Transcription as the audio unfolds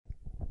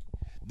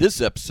This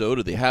episode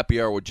of the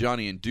Happy Hour with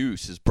Johnny and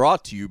Deuce is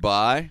brought to you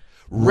by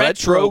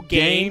Retro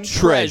Game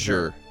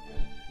Treasure.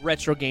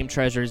 Retro Game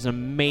Treasure is an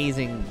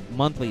amazing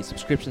monthly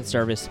subscription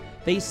service.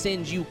 They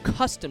send you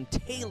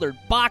custom-tailored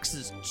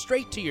boxes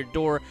straight to your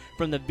door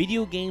from the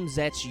video games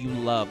that you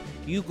love.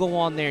 You go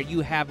on there,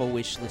 you have a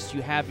wish list,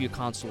 you have your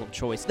console of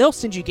choice. They'll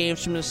send you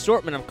games from an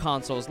assortment of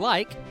consoles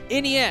like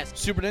NES,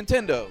 Super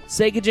Nintendo,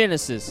 Sega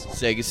Genesis,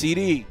 Sega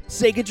CD,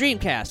 Sega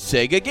Dreamcast,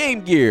 Sega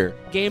Game Gear,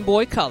 Game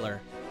Boy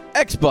Color,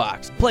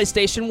 Xbox,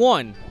 PlayStation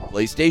 1,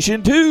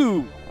 PlayStation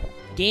 2,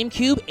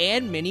 GameCube,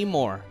 and many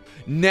more.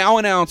 Now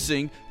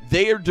announcing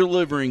they are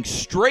delivering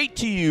straight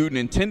to you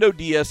Nintendo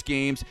DS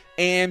games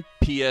and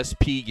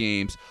PSP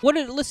games. What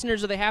do the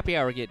listeners of the Happy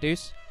Hour get,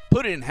 Deuce?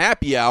 Put in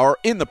Happy Hour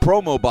in the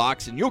promo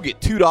box and you'll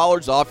get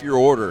 $2 off your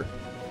order.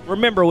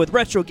 Remember, with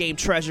Retro Game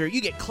Treasure,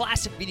 you get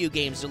classic video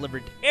games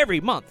delivered every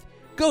month.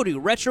 Go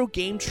to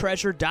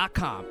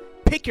RetroGameTreasure.com.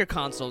 Pick your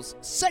consoles,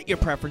 set your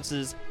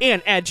preferences,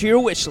 and add to your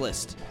wish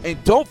list.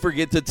 And don't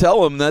forget to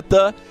tell them that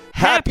the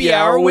Happy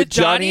Hour with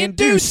Johnny and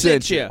Deuce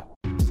sent you.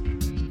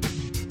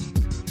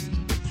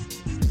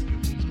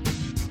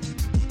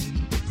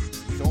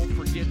 Don't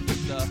forget that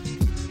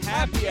the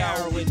Happy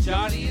Hour with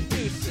Johnny and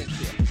Deuce sent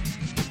you.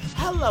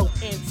 Hello,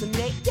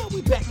 Internet. Yeah,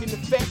 we back in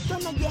effect. I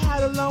know you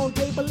had a long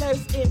day, but let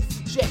us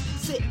interject.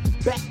 Sit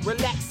back,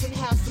 relax, and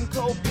have some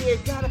cold beer.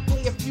 Gotta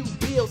pay a few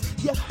bills.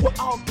 Yeah, we're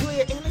all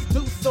clear, and it's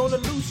Deuce on the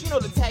loose. You know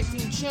the tag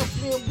team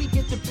champs, man. We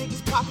get the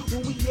biggest pop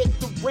when we hit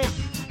the ramp.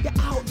 The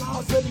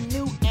outlaws of the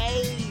new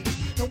age,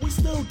 and we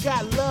still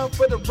got love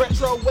for the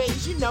retro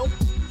ways. You know,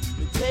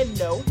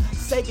 Nintendo,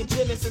 Sega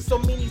Genesis, so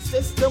many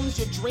systems,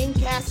 your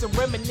Dreamcast and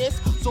reminisce.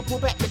 So pull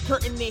back the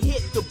curtain and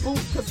hit the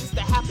booth, cause it's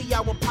the Happy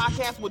Hour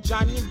podcast with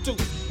Johnny and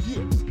Deuce.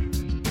 Yeah.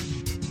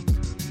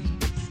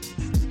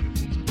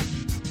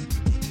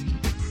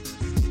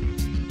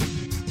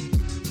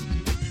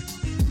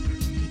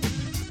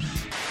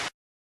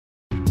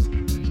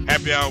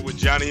 Happy Hour with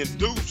Johnny and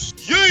Deuce.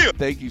 Yeah!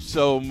 Thank you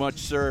so much,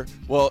 sir.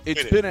 Well,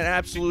 it's been an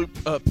absolute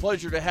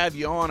pleasure to have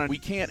you on. We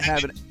can't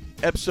have an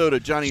episode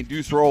of Johnny and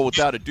Deuce Roll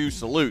without a Deuce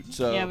salute.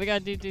 So yeah, we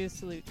gotta do Deuce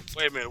salute.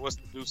 Wait a minute, what's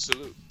the Deuce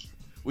salute?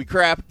 We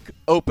crack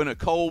open a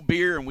cold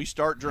beer and we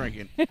start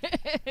drinking.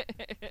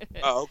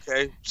 Oh,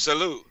 okay.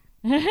 Salute.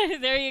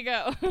 There you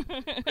go.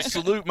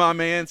 Salute, my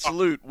man.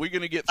 Salute. We're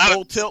going to get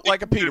full tilt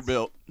like a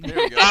Peterbilt. There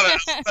we go.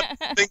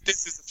 I think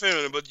this is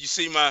feminine, but you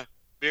see my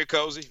beer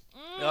cozy?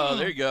 Oh,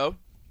 there you go.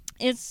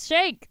 It's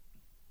shake.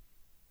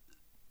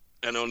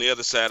 And on the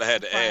other side, I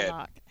had to add.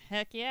 Lock.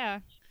 Heck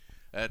yeah.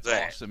 That's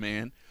that. Awesome,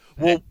 man.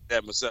 Well,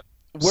 that myself.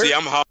 See,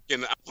 I'm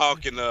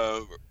hawking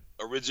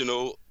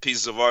original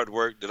pieces of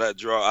artwork that I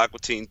draw,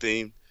 Aquatine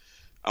theme.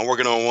 I'm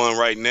working on one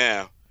right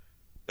now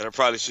that I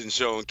probably shouldn't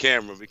show on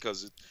camera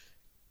because it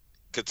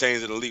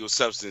contains an illegal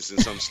substance in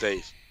some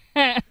states.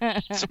 Pot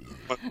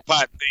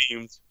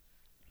themed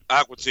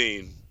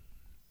Aquatine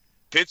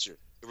picture,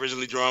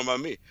 originally drawn by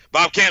me.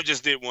 Bob Camp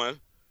just did one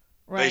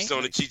based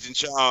on the Cheech and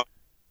Chong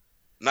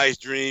Nice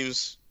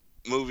Dreams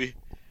movie.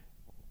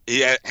 He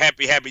had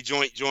happy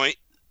joint.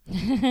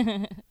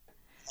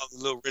 All the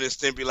little Ren and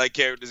Stimpy like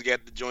characters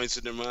got the joints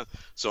in their mouth.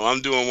 So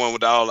I'm doing one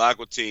with all the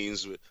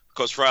Aquatines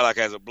because Frylock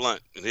has a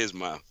blunt in his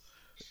mouth,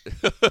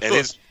 and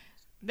his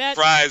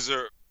fries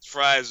are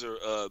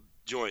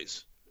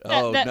joints.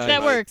 That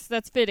nice. works.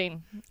 That's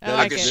fitting. I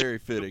like That's it. very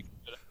fitting.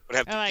 Would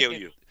have to kill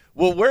you.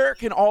 Well, where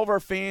can all of our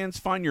fans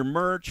find your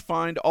merch,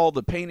 find all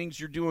the paintings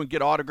you're doing,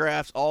 get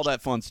autographs, all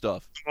that fun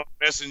stuff?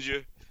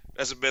 Messenger.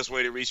 That's the best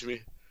way to reach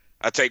me.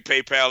 I take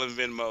PayPal and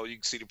Venmo. You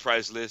can see the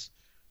price list.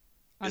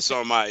 It's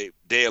on my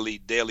daily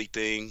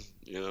thing,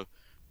 you know.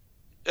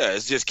 Yeah,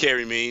 it's just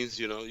Carrie Means,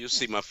 you know. You'll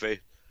see my face.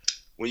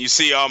 When you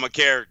see all my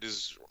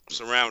characters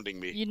surrounding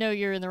me. You know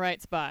you're in the right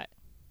spot.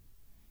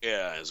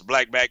 Yeah, it's a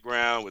black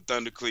background with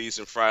Thunder Cleese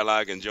and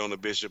Frylock and Jonah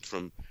Bishop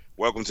from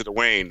Welcome to the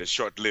Wayne, that's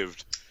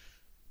short-lived.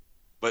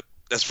 But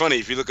that's funny.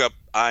 If you look up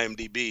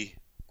IMDb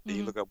and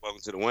you look up Welcome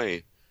to the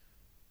Wayne,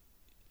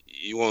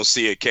 you won't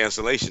see a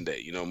cancellation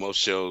date. You know, most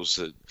shows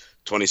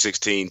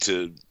 2016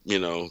 to,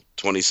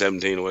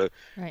 2017 or whatever.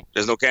 Right.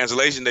 There's no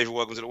cancellation date for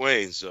Welcome to the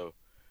Wayne. So,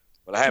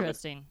 but I haven't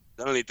Interesting.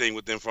 done anything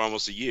with them for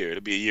almost a year.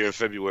 It'll be a year in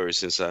February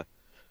since I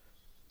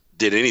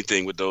did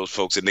anything with those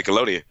folks at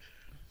Nickelodeon.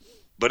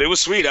 But it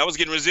was sweet. I was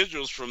getting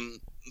residuals from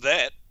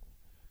that.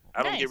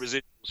 I don't get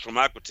residuals from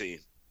Aquatine.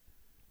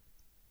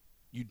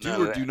 You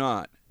do or do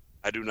not?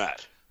 I do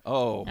not.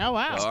 Oh. Oh,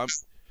 wow. Well,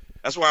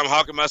 that's why I'm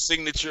hawking my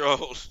signature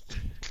old.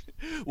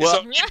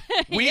 Well,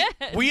 we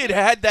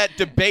had that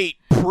debate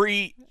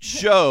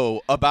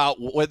pre-show about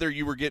whether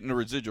you were getting the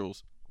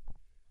residuals.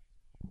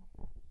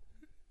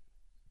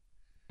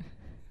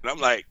 And I'm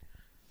like,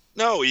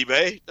 no,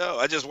 eBay. No,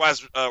 I just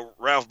watched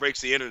Ralph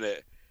Breaks the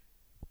Internet.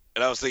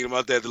 And I was thinking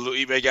about that, the little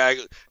eBay guy,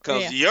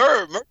 because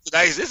your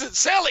merchandise isn't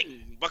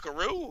selling,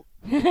 buckaroo.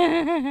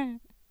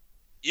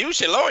 You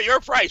should lower your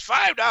price,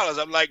 $5.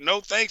 I'm like,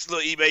 no thanks,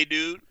 little eBay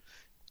dude.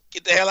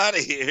 Get the hell out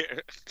of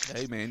here.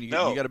 Hey, man, you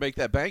got to make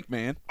that bank,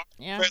 man.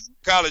 Yeah.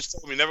 College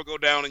told me never go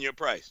down on your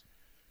price.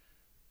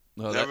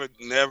 No, never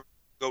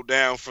go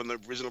down from the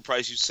original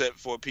price you set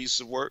for a piece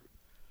of work.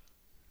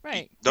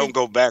 Right. Don't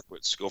go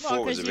backwards. Go Well,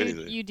 forwards, because if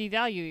anything. you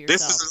devalue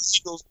This yourself.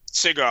 is a legal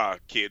cigar,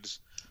 kids.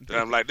 And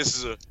I'm like, this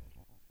is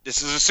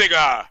a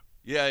cigar.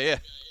 Yeah.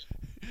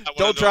 Not one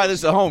Don't of try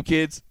those. this at home,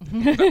 kids.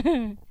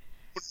 Munawana,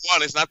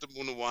 it's not the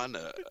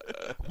Munawana.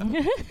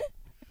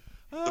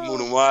 The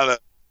Munawana.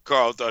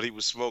 Carl thought he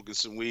was smoking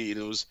some weed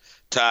and it was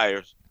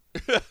tires.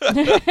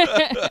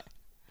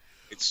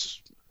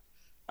 It's.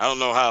 I don't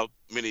know how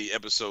many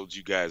episodes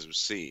you guys have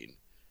seen.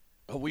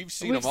 Oh, we've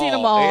seen We've them seen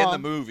all. them all.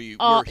 And the movie.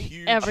 We're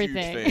huge,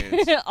 Everything.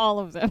 huge fans. All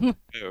of them.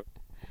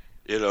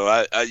 You know,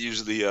 I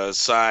usually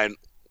sign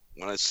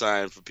when I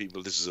sign for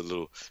people. This is a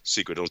little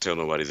secret. Don't tell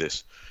nobody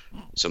this.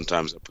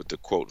 Sometimes I put the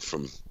quote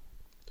from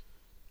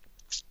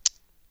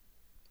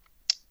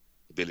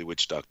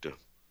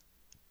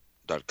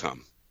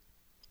BillyWitchDoctor.com.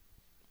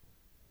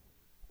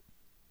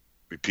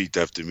 Repeat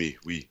after me.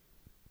 We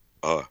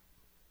are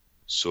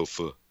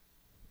Sofa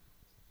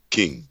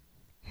King.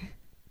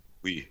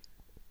 We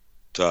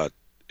Todd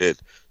Ed.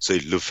 Say a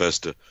little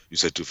faster. You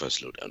say too fast.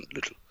 Slow down a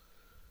little.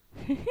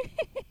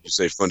 You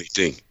say funny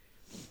thing.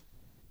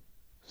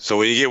 So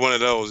when you get one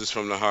of those, it's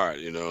from the heart,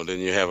 you know. Then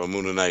you have a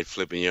Moon Knight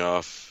flipping you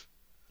off.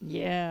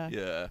 Yeah.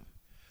 Yeah.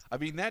 I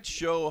mean, that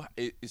show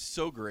is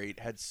so great.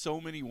 Had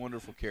so many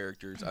wonderful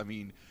characters. I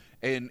mean,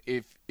 and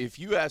if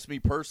you ask me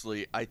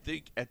personally, I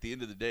think at the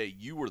end of the day,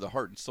 you were the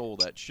heart and soul of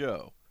that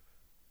show.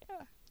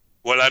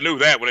 Well, I knew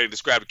that when they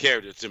described the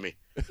character to me.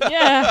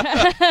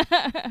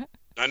 Yeah.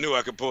 I knew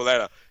I could pull that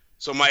up.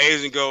 So my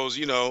agent goes,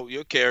 you know,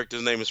 your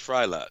character's name is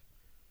Frylock.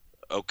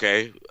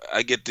 Okay,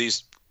 I get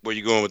these. Where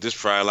you going with this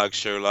Frylock,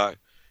 Sherlock?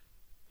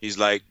 He's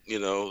like, you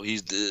know,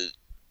 he's the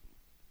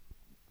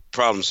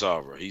problem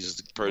solver. He's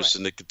the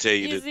person that can tell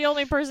you He's that the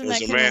only person that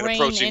there's can a man rein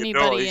approaching the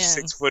door. anybody in.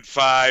 He's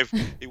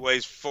 6'5". He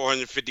weighs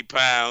 450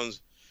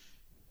 pounds.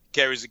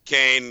 Carries a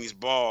cane. And he's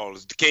bald.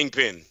 He's the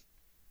kingpin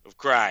of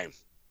crime.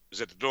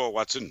 He's at the door,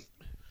 Watson.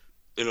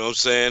 You know what I'm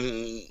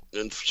saying?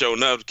 And sure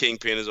enough, the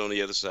kingpin is on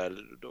the other side of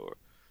the door.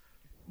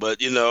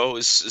 But you know,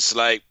 it's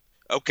like,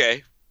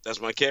 okay, that's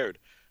my character.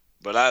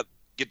 But I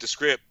get the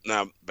script.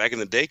 Now, back in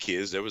the day,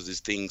 kids, there was these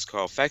things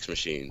called fax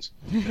machines.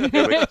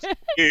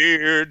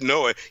 Weird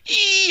noise.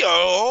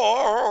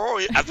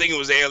 I think it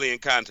was Alien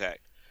Contact.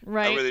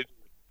 Right. I really.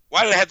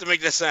 Why did I have to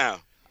make that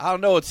sound? I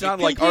don't know. It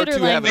sounded like Computer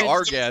R2 having an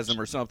language. orgasm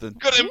or something.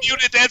 Could have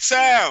muted that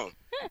sound,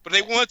 but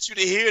they want you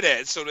to hear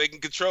that so they can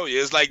control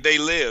you. It's like They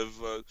Live.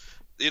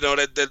 You know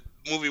that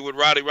movie with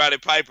Roddy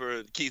Piper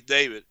and Keith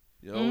David.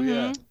 Oh,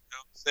 yeah.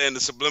 Saying the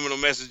subliminal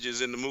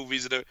messages in the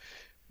movies.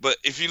 But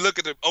if you look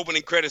at the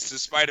opening credits to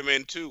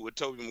Spider-Man 2 with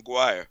Tobey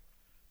Maguire,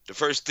 the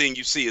first thing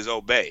you see is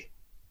obey.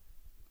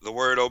 The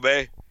word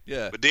obey.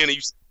 Yeah. But then you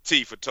see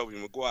T for Tobey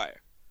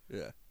Maguire.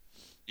 Yeah.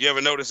 You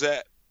ever notice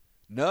that?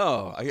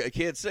 No, I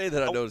can't say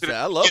that I noticed that.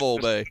 I love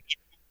Old Bay.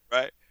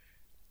 Right?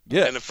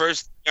 Yeah. And the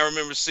first thing I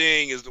remember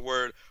seeing is the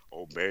word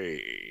obey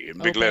in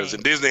big Obey. letters.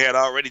 And Disney had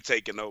already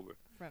taken over.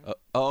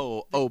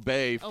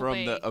 Obey from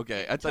Obey. the.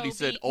 Okay, I thought he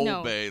said Toby- no.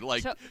 Obey,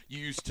 like To- you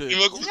used to You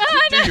look-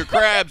 do your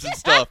crabs and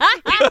stuff.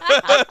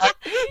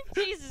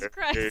 Jesus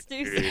Christ,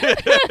 Deuce.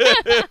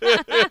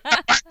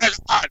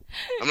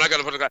 I'm not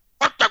gonna put the glass.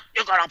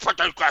 You're gonna put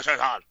those glasses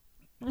on.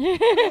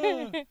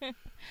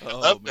 Oh,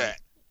 Love man. that.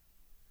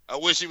 I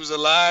wish he was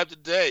alive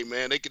today,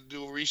 man. They could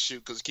do a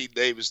reshoot because Keith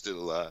David's still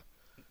alive.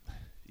 That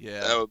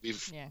Yeah. would be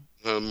Yeah.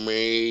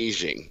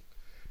 amazing.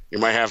 You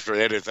might have to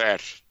edit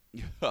that.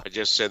 I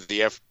just said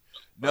the F.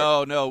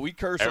 No, we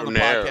curse on the No.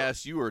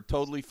 podcast. You are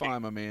totally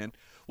fine, my man.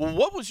 Well,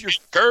 what was your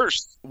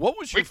Curse. what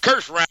was your We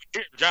curse around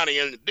here, Johnny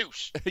and the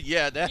Deuce.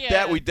 yeah, that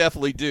Yeah. we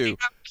definitely do.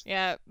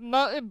 Yeah.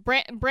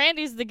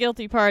 Brandy's the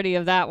guilty party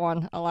of that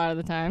one a lot of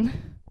the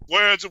time.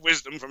 Words of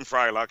wisdom from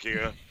Frylock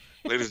here.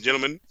 Ladies and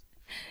gentlemen,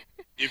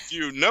 if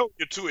you know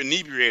you're too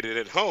inebriated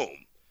at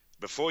home,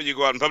 before you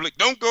go out in public,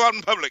 don't go out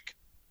in public.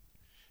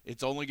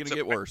 It's only going to So-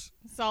 get worse.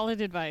 Solid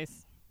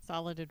advice.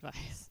 Solid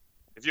advice.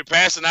 If you're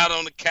passing out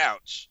on the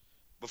couch,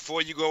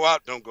 before you go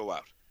out, don't go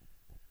out.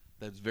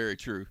 That's very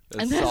true.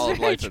 That's And that's solid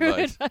very life true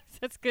advice.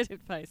 That's good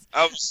advice.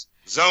 I was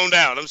zoned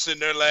out. I'm sitting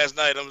there last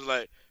night. I was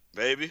like,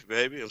 baby,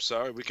 I'm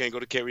sorry. We can't go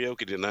to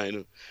karaoke tonight.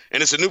 And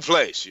it's a new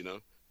place, you know,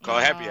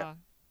 called Happy Hour.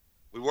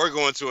 We were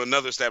going to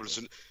another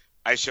establishment.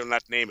 I shall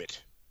not name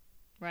it.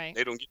 Right.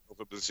 They don't get no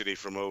publicity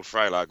from old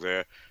Frylock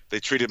there. They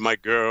treated my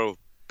girl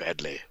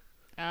badly.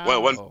 Oh.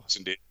 Well, one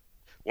person did.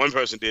 One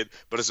person did,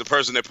 but it's the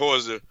person that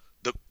pours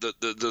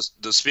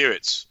the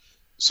spirits.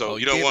 So Oh,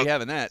 you don't can't want be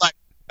having that.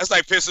 that's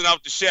like pissing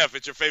off the chef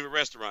at your favorite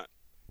restaurant.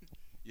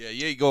 Yeah,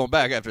 you ain't going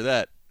back after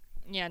that.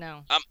 Yeah,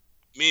 no.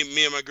 Me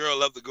and my girl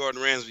love the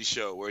Gordon Ramsay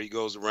show where he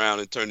goes around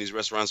and turns these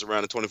restaurants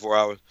around in 24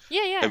 hours.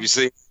 Yeah. Have you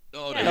seen?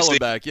 Oh, Yeah. the hell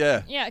back,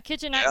 yeah. Yeah,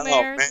 Kitchen Oh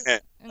Nightmares. man,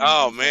 and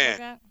oh, stuff man. Like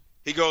that.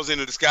 he goes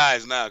into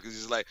disguise now because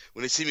he's like,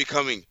 when they see me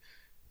coming,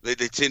 they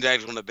tend to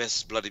act on the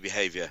best bloody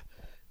behavior.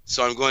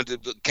 So I'm going to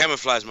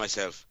camouflage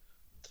myself.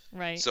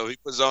 Right. So he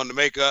puts on the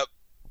makeup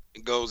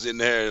and goes in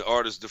there and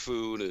orders the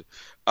food. And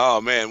oh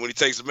man, when he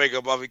takes the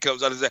makeup off, he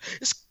comes out and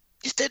says,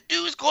 "It's that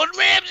dude, it's Gordon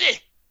Ramsay."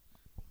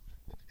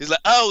 He's like,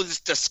 oh,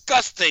 it's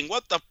disgusting.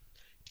 What the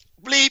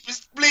bleep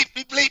is bleep,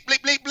 bleep, bleep,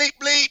 bleep, bleep, bleep,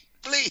 bleep,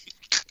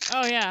 bleep.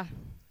 Oh yeah.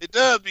 It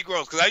does be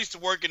gross because I used to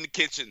work in the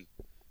kitchen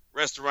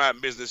restaurant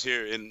business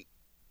here in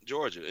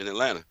Georgia, in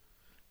Atlanta.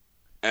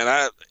 And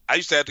I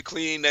used to have to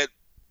clean that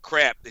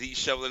crap that he's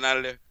shoveling out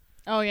of there.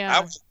 Oh yeah. I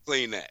would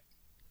clean that.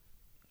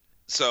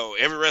 So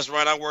every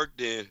restaurant I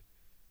worked in,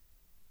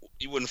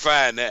 you wouldn't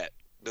find that.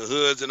 The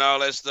hoods and all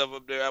that stuff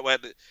up there.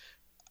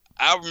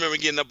 I remember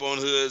getting up on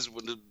hoods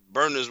when the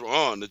burners were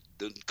on.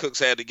 The cooks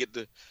had to get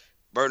the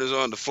burners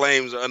on. The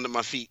flames are under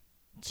my feet.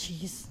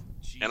 Jeez.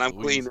 And I'm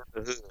cleaning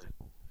the hood.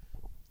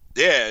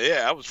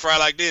 Yeah, I was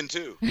Frylock then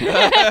too.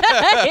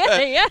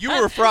 Yeah. You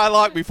were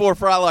Frylock before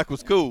Frylock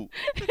was cool.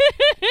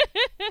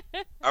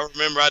 I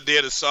remember I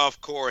did a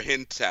softcore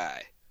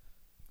hentai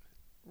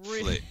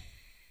flick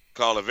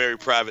called A Very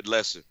Private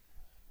Lesson.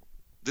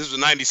 This was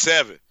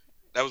 97.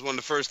 That was one of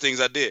the first things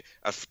I did.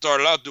 I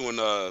started out doing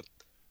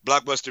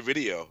Blockbuster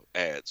Video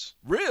ads.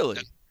 Really?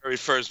 That's the very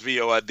first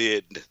VO I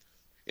did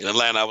in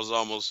Atlanta. I was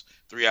almost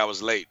 3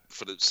 hours late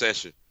for the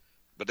session.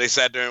 But they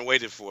sat there and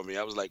waited for me.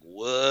 I was like,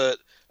 what?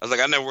 I was like,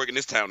 I never work in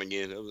this town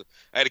again.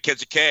 I had to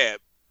catch a cab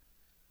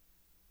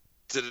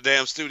to the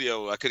damn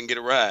studio. I couldn't get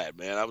a ride,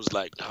 man. I was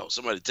like, oh,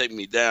 somebody take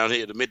me down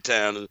here to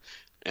Midtown.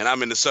 And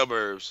I'm in the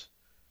suburbs,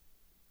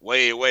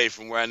 way away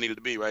from where I needed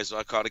to be, right? So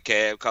I called a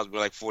cab. It cost me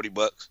like $40.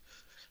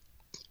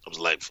 I was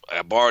like,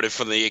 I borrowed it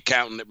from the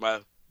accountant at my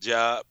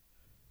job.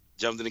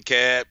 Jumped in the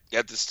cab,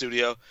 got to the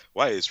studio.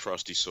 Why is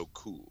Frosty so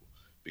cool?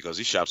 Because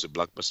he shops at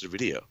Blockbuster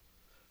Video.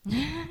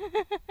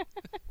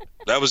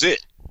 That was it.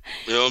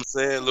 You know what I'm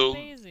saying? A little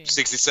Amazing.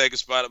 60-second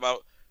spot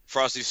about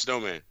Frosty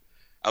Snowman.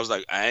 I was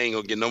like, I ain't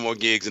gonna get no more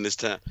gigs in this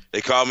town.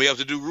 They called me up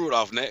to do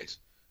Rudolph next.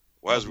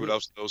 Why is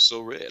Rudolph's nose so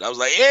red? I was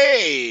like,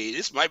 hey,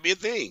 this might be a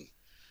thing.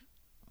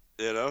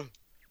 You know?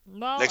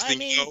 Well, Next I thing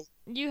mean, you know,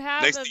 you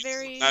have a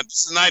very. now,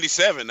 this is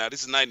 97. Now,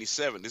 this is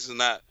 97. This is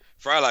not,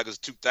 Frylock is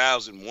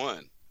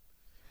 2001.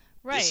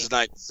 Right. This is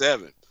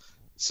 97.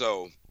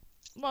 So,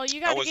 Well,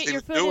 you I got to wasn't get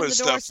your even foot in doing the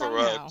door stuff for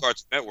somehow.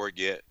 Cartoon Network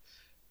yet.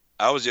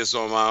 I was just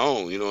on my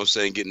own, you know what I'm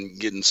saying,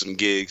 getting some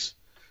gigs.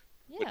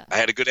 Yeah. I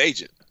had a good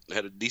agent. I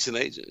had a decent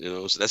agent, you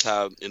know, so that's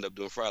how I ended up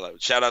doing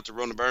Frylock. Shout out to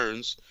Rona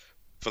Burns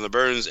from the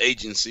Burns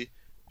Agency.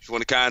 If you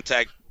want to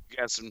contact, you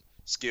got some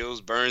skills,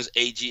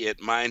 BurnsAG at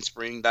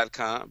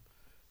mindspring.com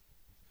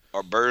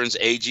or Burns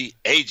AG,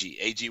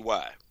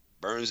 A-G-Y,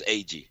 Burns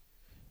AG.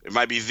 It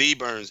might be the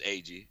Burns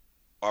AG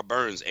or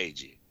Burns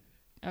AG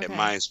at Okay.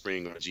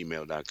 mindspring or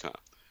gmail.com.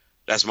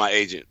 That's my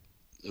agent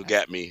who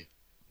got me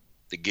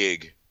the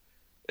gig.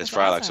 It's That's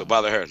Frylock, awesome. so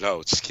bother her.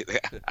 No, just kidding.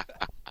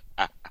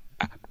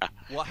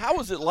 Well, how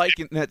was it like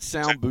in that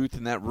sound booth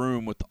in that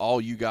room with all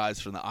you guys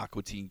from the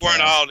Aqua Teen We weren't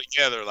cast? all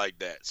together like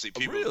that. See,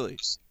 people. really?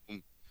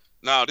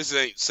 No, this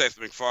ain't Seth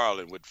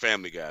MacFarlane with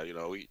Family Guy. You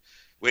know, we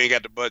ain't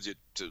got the budget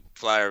to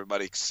fly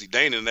everybody. See,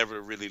 Dana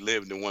never really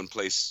lived in one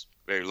place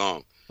very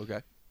long.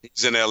 Okay.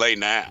 He's in L.A.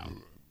 now,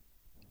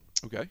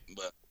 Okay.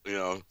 but you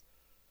know,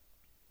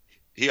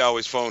 he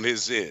always phoned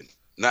his in.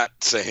 Not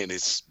saying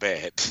it's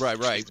bad.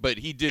 Right. But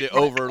he did it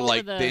over Over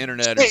like the- the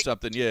internet or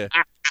something. Yeah.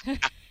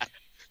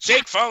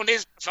 Shake phoned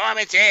his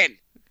performance in.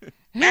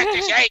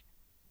 Master Shake.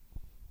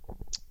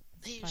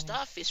 The funny.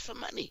 stuff is for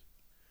money.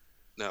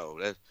 No,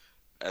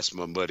 that's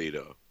my buddy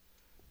though.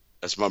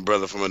 That's my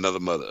brother from another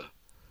mother.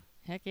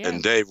 Heck yeah.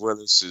 And Dave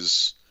Willis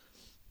is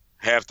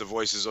half the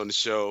voices on the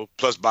show,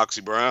 plus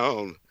Boxy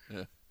Brown.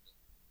 Yeah.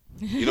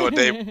 You know what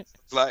Dave looks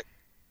like?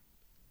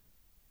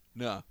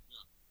 No.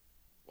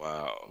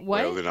 Wow. What?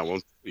 Well, then I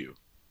won't tell you.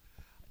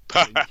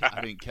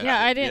 I didn't catch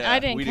Yeah, it. I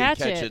didn't we catch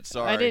didn't catch it. it.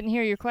 Sorry. I didn't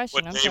hear your question.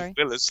 What I'm Dave sorry.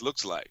 Willis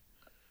looks like.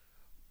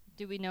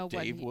 Do we know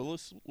what? Dave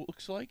Willis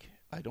looks like?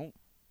 I don't.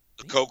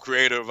 The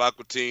co-creator of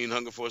Aqua Teen,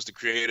 Hunger Force, the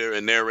creator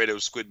and narrator of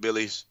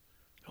Squidbillies.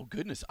 Oh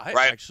goodness, I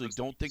Right. actually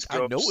don't think I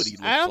know what he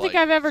looks like. I don't think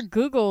I've ever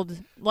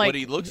Googled like what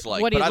he looks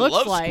like. What but he I looks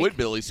love like.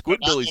 Squidbillies.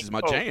 Squidbillies is my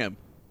Oh. jam.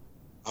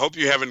 I hope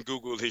you haven't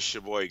Googled his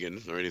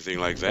Sheboygan or anything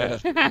like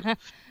that. I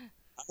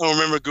don't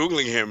remember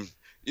Googling him.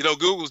 You know,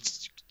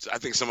 Google's, I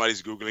think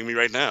somebody's Googling me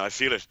right now. I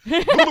feel it.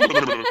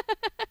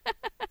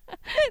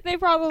 They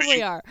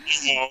probably are.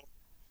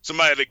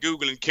 Somebody that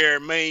Googling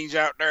Karen Mange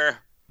out there.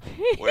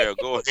 Well,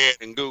 go ahead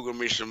and Google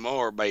me some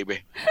more,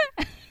 baby.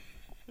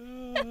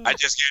 I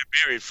just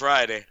got married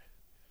Friday.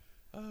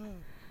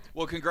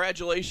 Well,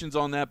 congratulations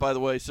on that, by the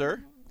way,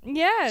 sir.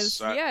 Yes,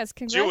 So, yes.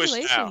 Jewish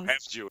Congratulations. now,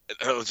 half Jewish.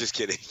 Oh, just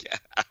kidding.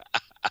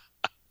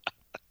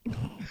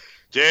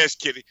 Just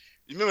kidding.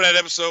 You remember that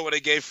episode where they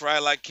gave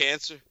Frylock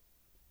cancer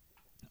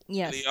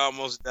Yes. and he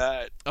almost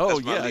died? Oh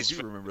That's my yeah, I least do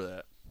fa- remember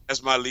that.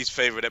 That's my least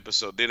favorite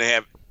episode. Then they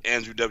have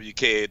Andrew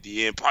WK at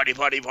the end. Party,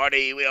 party,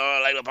 party. We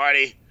all like to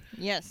party.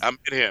 Yes. I met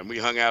him. We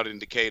hung out in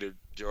Decatur,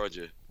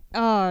 Georgia.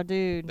 Oh,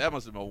 dude. That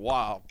must have been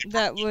wild.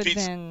 That would have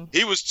He's- been.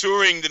 He was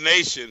touring the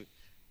nation,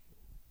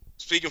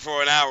 speaking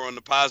for an hour on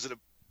the positive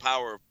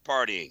power of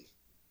partying.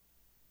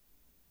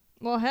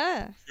 Well,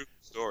 huh. True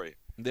story.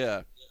 Yeah.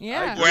 I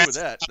Yeah. agree with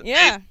that.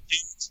 Yeah.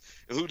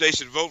 And who they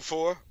should vote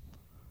for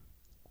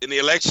in the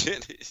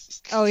election.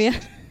 Oh, yeah.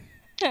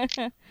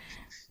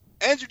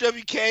 Andrew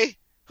WK,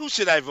 who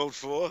should I vote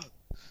for?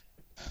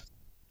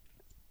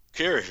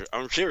 Curious.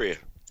 I'm curious.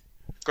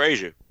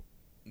 Crazy.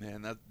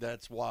 Man,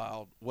 that's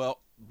wild. Well,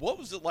 what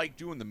was it like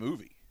doing the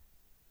movie?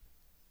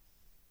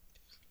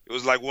 It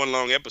was like one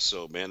long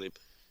episode, man.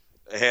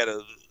 They had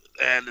an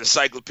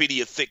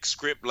encyclopedia thick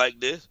script like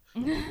this.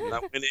 And I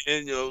went in,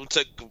 it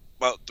took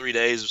about 3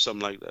 days or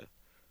something like that.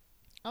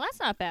 Well, that's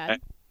not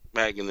bad.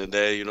 Back in the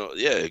day,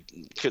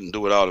 couldn't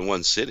do it all in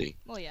one sitting.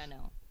 Well, yeah,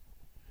 no.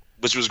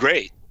 Which was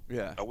great.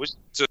 Yeah. I wish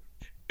it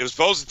was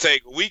supposed to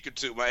take a week or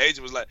two. My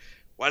agent was like,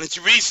 "Why didn't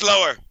you read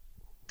slower?"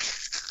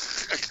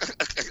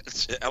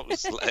 I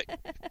was like,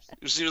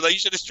 she was like, "You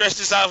should have stretched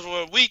this out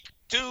for a week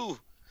too."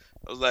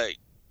 I was like,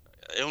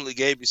 "It only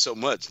gave me so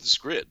much, the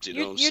script." You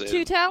know what I'm saying? You're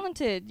too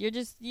talented. You're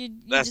just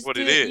That's just what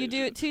do it is. You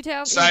do it too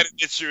talented. Excited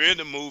that you're in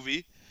the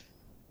movie.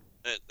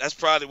 That's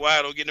probably why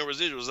I don't get no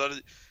residuals.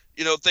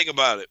 Think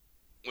about it.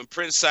 When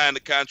Prince signed the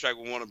contract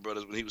with Warner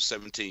Brothers when he was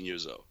 17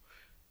 years old,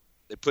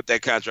 they put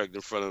that contract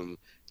in front of him.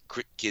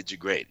 "Kid, you're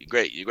great. You're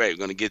great. You're great. We're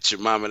gonna get your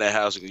mom in that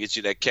house. We're gonna get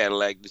you that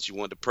Cadillac that you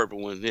want, the purple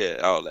one. Yeah,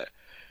 all that.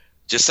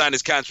 Just sign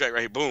this contract right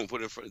here. Boom.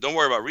 Put it in front. Don't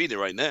worry about reading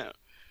it right now.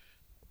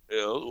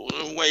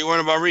 Why you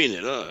worrying about reading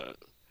it?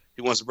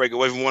 He wants to break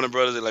away from Warner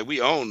Brothers. They're like,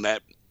 we own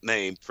that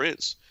name,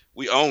 Prince.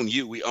 We own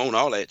you. We own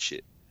all that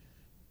shit.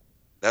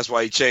 That's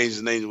why he changed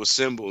his name to a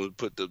symbol and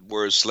put the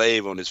word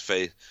slave on his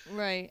face.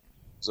 Right.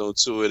 So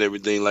to it,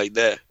 everything like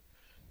that.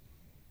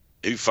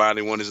 He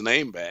finally won his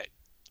name back,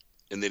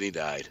 and then he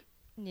died.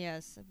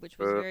 Yes, which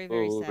was very,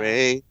 very sad.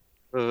 Rain,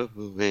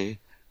 rain.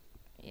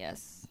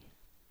 Yes.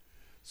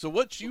 So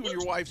what's you and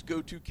your wife's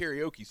go-to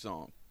karaoke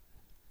song?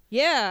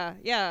 Yeah.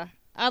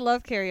 I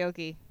love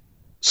karaoke.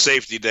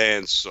 Safety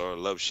Dance or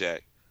Love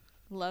Shack.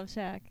 Love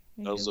Shack.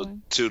 Those are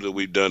two that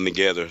we've done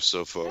together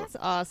so far. That's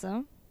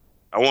awesome.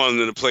 I wanted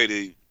them to play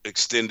the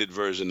extended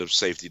version of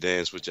Safety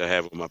Dance, which I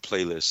have on my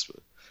playlist.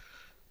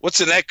 What's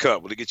in that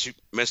cup? Will it get you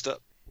messed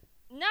up?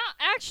 No,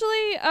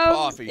 actually,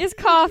 Coffee. It's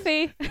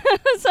coffee.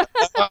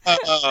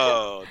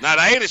 Oh, not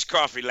Irish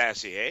coffee,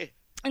 lassie, eh?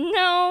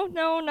 No,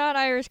 not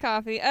Irish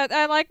coffee.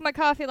 I like my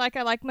coffee like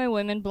I like my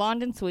women,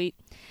 blonde and sweet.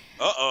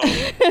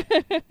 Uh-oh.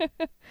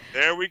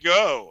 There we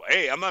go.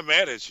 Hey, I'm not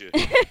mad at you.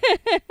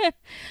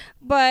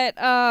 But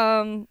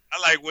I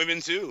like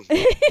women too.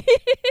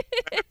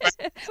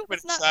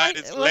 what's not side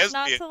like? is What's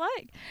not lesbian. to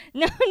like?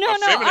 No.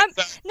 feminine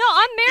side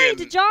I'm married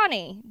to is-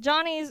 Johnny.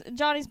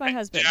 Johnny's my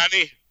husband.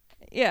 Johnny,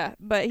 Yeah,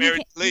 but he married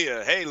can't. to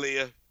Leah. Hey,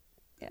 Leah.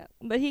 Yeah,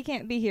 but he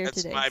can't be here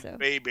That's today. my So.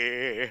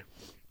 baby.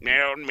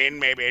 Now,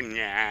 maybe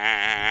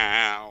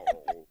now.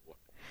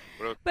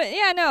 But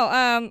yeah, no.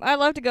 I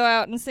love to go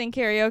out and sing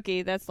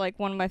karaoke. That's like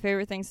one of my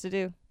favorite things to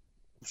do.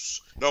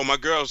 No, my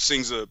girl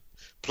sings a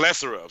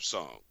plethora of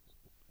songs.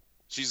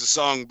 She's a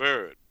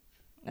songbird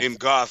in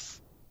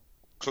goth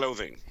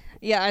clothing.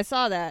 Yeah, I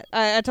saw that.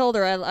 I told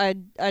her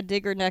I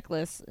dig her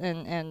necklace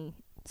and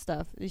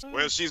stuff.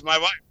 Well, she's my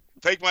wife.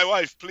 Take my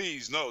wife,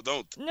 please. No,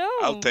 don't. No.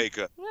 I'll take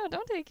her. No,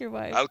 don't take your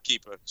wife. I'll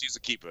keep her. She's a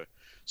keeper.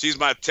 She's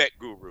my tech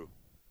guru.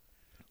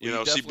 You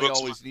know, she definitely books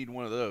always need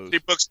one of those. She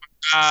books my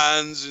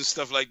cons and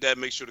stuff like that.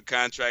 Make sure the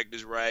contract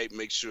is right.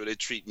 Make sure they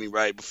treat me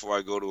right before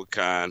I go to a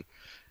con.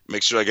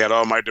 Make sure I got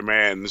all my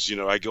demands. You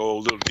know, I go a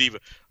little diva.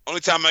 Only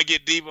time I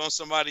get diva on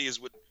somebody is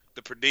with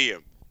the per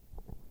diem.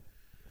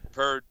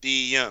 Per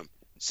diem.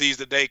 Seize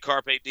the day,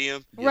 carpe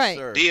diem. Yes, Right.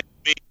 sir. Diem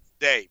means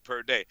day,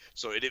 per day.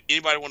 So if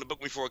anybody want to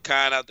book me for a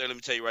con out there, let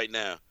me tell you right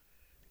now.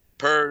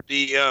 Per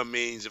diem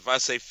means if I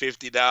say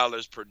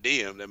 $50 per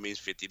diem, that means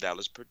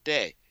 $50 per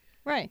day.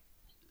 Right.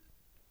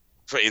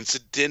 For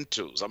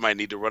incidentals. I might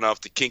need to run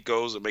off the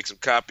Kinkos and make some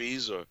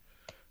copies or,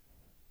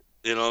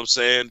 you know what I'm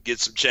saying, get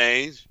some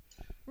change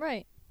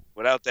Right.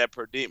 without that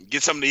per diem.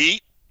 Get something to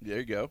eat There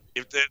you go.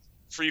 if there's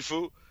free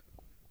food.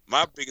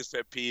 My biggest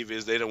pet peeve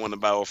is they don't want to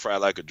buy or fry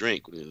like a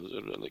drink.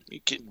 Like, you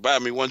can't buy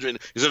me one drink.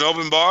 Is it an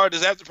open bar?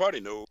 Does after party?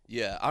 No.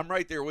 Yeah, I'm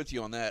right there with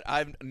you on that.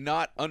 I've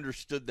not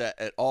understood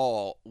that at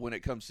all when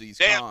it comes to these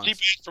Damn, cons. cheap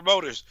ass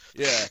promoters.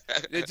 Yeah,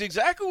 it's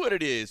exactly what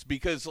it is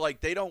because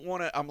like they don't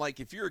want to. I'm like,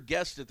 if you're a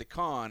guest at the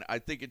con, I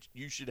think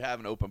you should have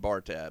an open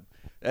bar tab.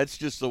 That's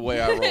just the way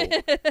I roll.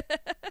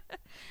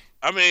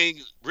 I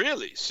mean,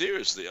 really,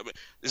 seriously. I mean,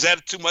 is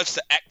that too much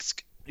to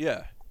ask?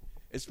 Yeah,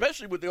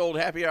 especially with the old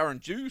happy hour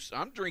and juice.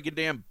 I'm drinking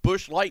damn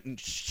Busch Light and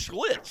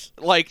Schlitz.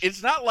 Like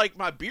it's not like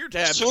my beer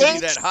tab's gonna be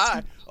that Schlitz?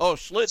 high. Oh,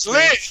 Schlitz,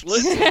 man.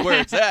 Schlitz. Schlitz is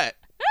where it's at.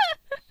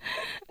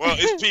 Well,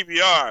 it's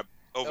PBR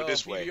over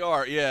this way.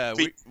 PBR, yeah,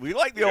 we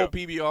like the Yeah. old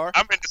PBR.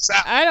 I'm in the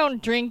South. I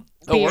don't drink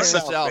Oh, beer. we're in the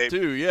South, South baby.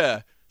 too,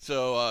 yeah.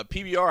 So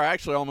PBR, I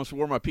actually almost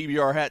wore my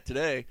PBR hat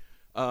today.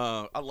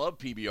 I love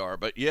PBR,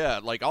 but yeah,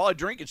 like all I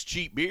drink is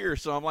cheap beer.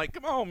 So I'm like,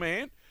 come on,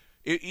 man,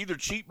 either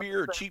cheap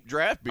beer or cheap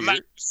draft I'm beer. not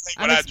going to say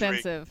I'm what I drink.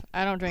 expensive.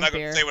 I don't I'm drink not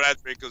going beer. to say what I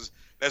drink because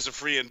that's a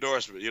free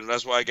endorsement. You know,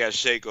 that's why I got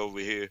Shake over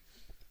here.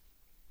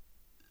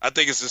 I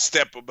think it's a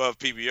step above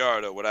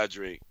PBR though. What I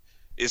drink,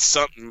 it's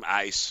something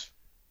ice.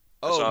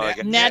 That's Oh, all I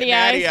got. Natty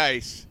Natty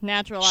Ice? Ice.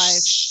 Natural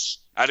ice.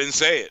 I I didn't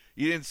say it.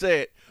 You didn't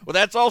say it. Well,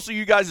 that's also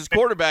you guys'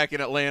 quarterback in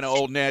Atlanta,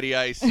 old Natty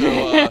Ice.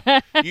 So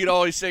you'd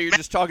always say you're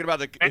just talking about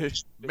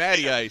the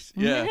Matty Ice.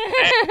 Yeah.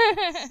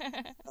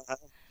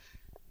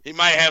 He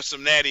might have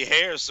some natty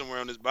hair somewhere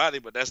on his body,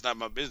 but that's not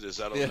my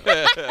business. I don't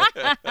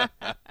know.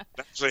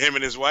 That's for him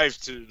and his wife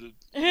to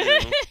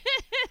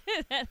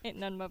That ain't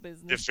none of my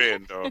business.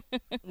 defend or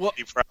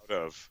be proud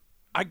of.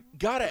 I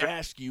gotta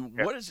ask you,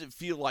 what does it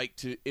feel like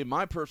to, in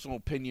my personal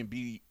opinion,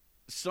 be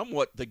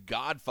somewhat the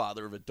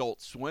godfather of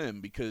Adult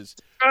Swim? Because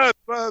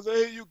Godfather,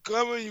 hey, you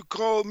coming? You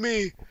called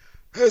me,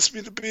 asked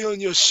me to be on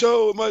your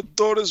show at my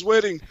daughter's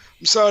wedding.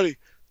 I'm sorry,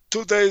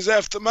 2 days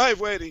after my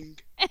wedding.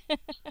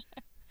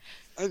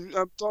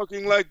 I'm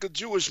talking like a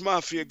Jewish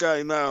mafia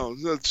guy now.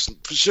 That's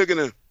for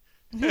sugar.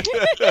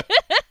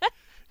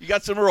 you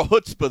got some real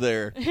chutzpah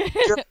there.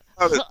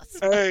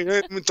 Hey,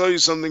 let me tell you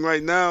something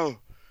right now.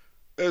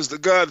 As the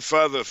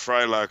godfather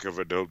Frylock of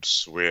Adult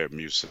Swim,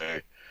 you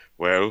say.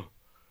 Well,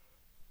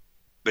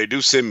 they do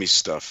send me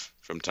stuff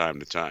from time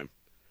to time.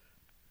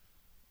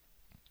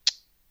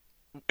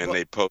 And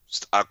they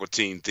post Aqua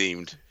Teen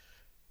themed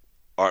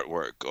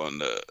artwork on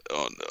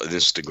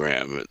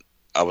Instagram. And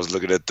I was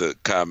looking at the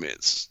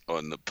comments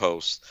on the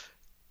post,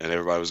 and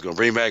everybody was going,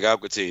 bring back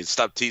Aqua Teen.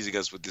 Stop teasing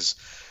us with this,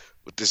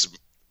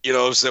 you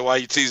know what I'm saying? Why are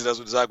you teasing us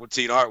with this Aqua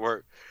Teen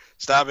artwork?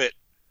 Stop it.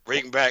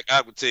 Bring back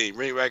Aqua Teen.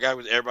 Bring back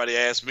Aqua Teen. Everybody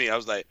asked me. I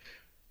was like,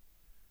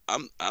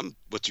 I'm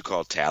what you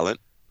call talent.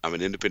 I'm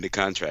an independent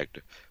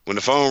contractor. When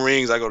the phone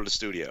rings, I go to the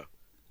studio.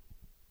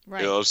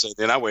 Right. You know what I'm saying?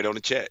 Then I wait on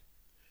the check.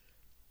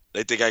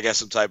 They think I got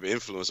some type of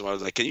influence. So I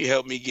was like, can you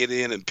help me get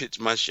in and pitch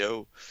my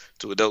show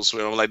to Adult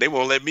Swim? I'm like, they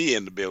won't let me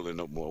in the building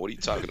no more. What are you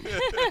talking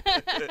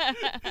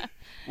about?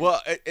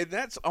 Well, and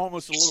that's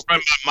almost a little. It's run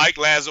by Mike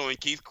Lazo and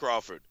Keith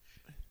Crawford.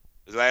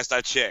 The last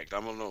I checked.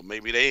 I don't know.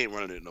 Maybe they ain't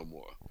running it no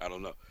more. I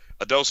don't know.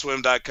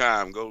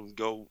 AdultSwim.com.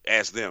 Go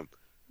ask them.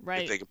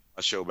 Right. If they can put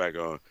my show back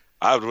on.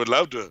 I would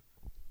love to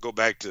go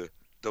back to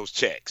those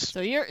checks. So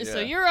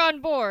you're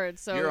on board.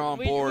 So you're on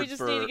board. We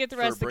just need to get the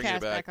rest of the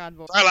cast back on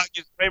board. I like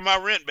to pay my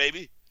rent,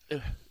 baby.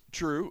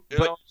 True. You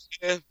know what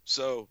I'm saying?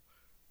 So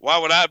why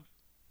would I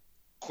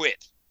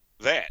quit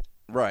that?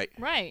 Right.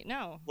 Right.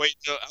 No. I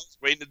was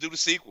waiting to do the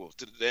sequel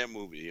to the damn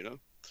movie, you know?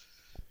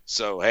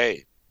 So,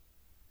 hey,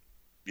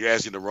 you're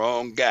asking the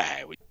wrong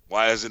guy.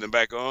 Why isn't it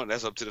back on?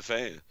 That's up to the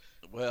fans.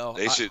 Well,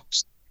 They should.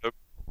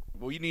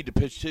 Well, you need to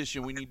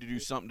petition. We need to do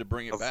something to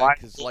bring it back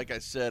because, like I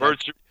said,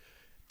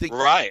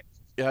 right.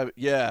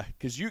 Yeah,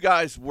 because you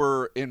guys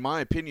were, in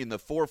my opinion, the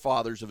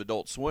forefathers of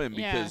Adult Swim.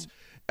 Because,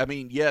 I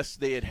mean, yes,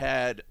 they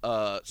had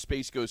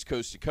Space Ghost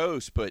Coast to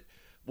Coast, but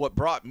what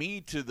brought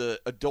me to the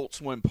Adult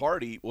Swim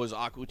party was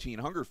Aqua Teen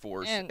Hunger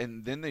Force,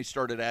 and then they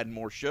started adding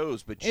more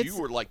shows. But you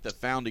were like the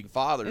founding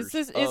fathers.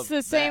 It's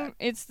the same.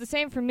 It's the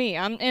same for me.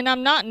 I'm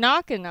not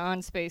knocking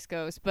on Space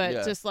Ghost,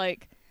 but just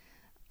like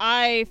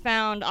I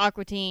found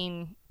Aqua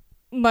Teen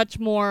much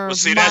more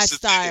my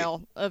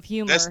style of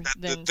humor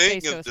than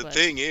Space Ghost was. The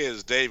thing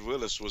is, Dave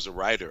Willis was a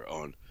writer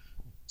on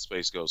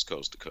Space Ghost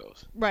Coast to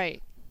Coast.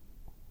 Right.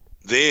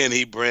 Then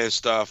he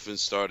branched off and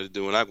started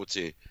doing Aqua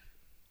Teen.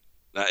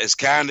 Now, it's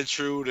kind of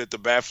true that the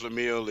Baffler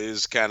Meal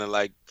is kind of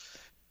like,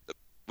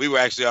 we were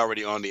actually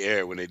already on the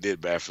air when they did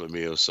Baffler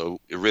Meal,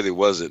 so it really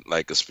wasn't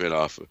like a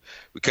spinoff.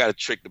 We kind of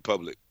tricked the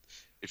public.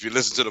 If you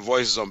listen to the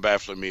voices on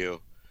Baffler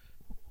Meal,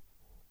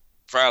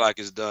 Frylock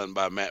is done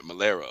by Matt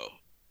Malero,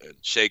 and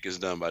Shake is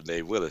done by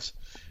Dave Willis.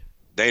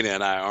 Dana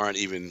and I aren't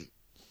even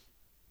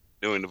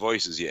doing the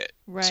voices yet.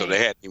 Right. So they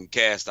hadn't even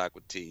cast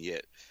Aqua Teen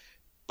yet.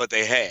 But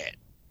they had.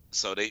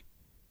 So they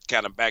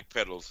kind of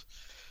backpedaled.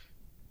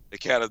 They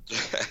kind of,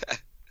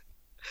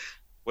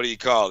 what do you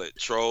call it?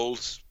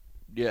 Trolls?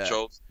 Yeah.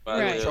 Trolls?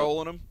 Right.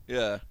 Trolling them?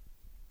 Yeah.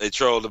 They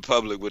trolled the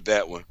public with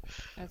that one.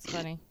 That's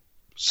funny.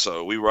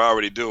 So we were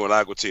already doing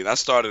Aqua Teen. I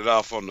started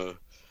off on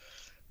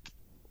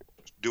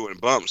doing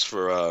bumps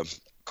for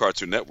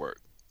Cartoon Network.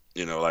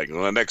 You know, like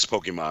the next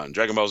Pokemon,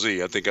 Dragon Ball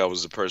Z. I think I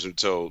was the person who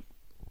told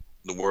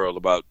the world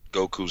about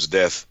Goku's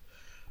death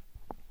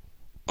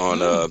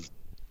on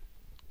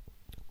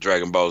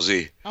Dragon Ball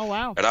Z. Oh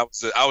wow! And I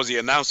was the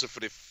announcer for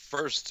the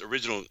first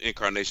original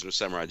incarnation of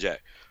Samurai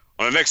Jack.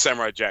 On the next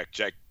Samurai Jack,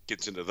 Jack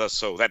gets into thus,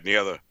 so, that, and the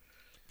other.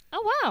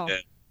 Oh wow!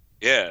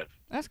 Yeah.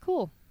 That's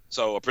cool.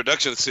 So a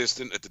production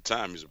assistant at the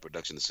time, he was a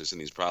production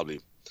assistant. He's probably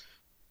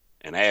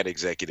an ad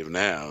executive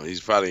now. He's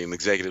probably an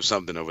executive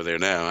something over there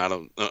now.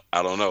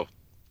 I don't know.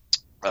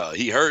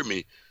 He heard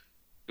me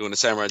doing the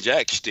Samurai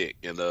Jack shtick,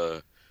 and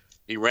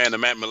he ran to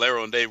Matt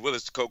Malero and Dave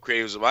Willis, the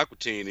co-creators of Aqua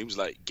Teen. He was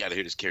like, "You gotta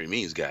hear this Kerry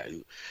Means guy.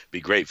 He'd be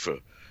great for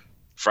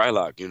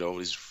Frylock, you know,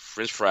 this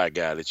French fry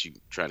guy that you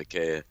trying to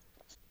cast."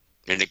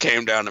 And it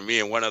came down to me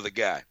and one other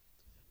guy.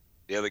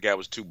 The other guy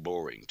was too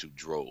boring, too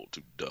droll,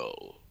 too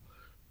dull.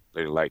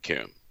 They didn't like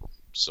him,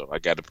 so I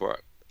got the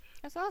part.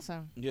 That's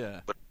awesome.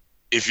 Yeah. But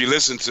if you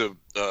listen to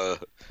the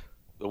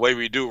way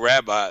we do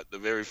Rabbi, the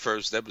very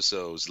first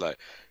episodes, like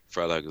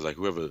Frylock is like,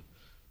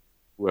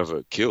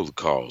 whoever killed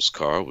Carl's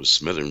car was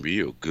smelling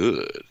real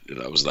good.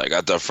 And I was like,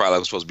 I thought Frylock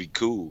was supposed to be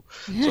cool,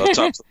 so I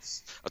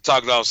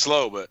talked all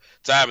slow, but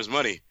time is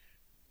money.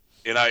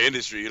 in our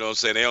industry. You know what I'm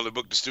saying? They only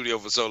booked the studio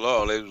for so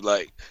long. They was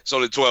like, it's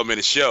only a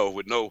 12-minute show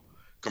with no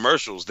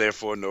commercials,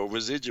 therefore no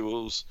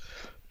residuals,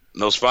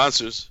 no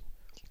sponsors.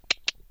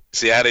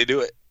 See how they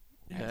do it?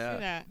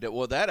 Yeah.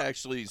 Well, that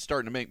actually is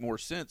starting to make more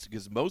sense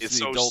because most of the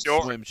so Adult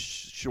short. Swim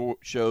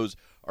shows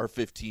are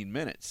 15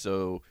 minutes,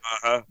 so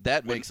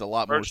that makes a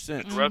lot more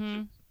sense.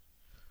 Mm-hmm.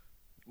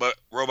 But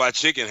Robot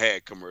Chicken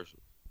had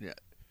commercials. Yeah.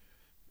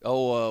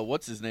 Oh,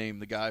 what's his name?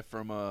 The guy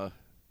from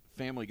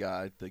Family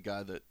Guy, the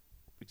guy that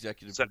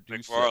executive Seth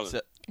produced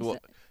MacFarlane.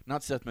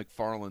 not Seth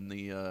MacFarlane,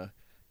 the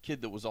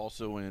kid that was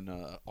also in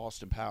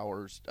Austin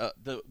Powers,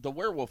 the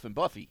werewolf in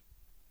Buffy.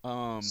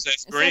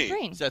 Seth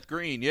Green. Seth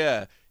Green,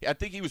 yeah. I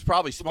think he was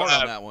probably smart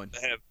on that one.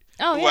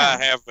 Oh, yeah.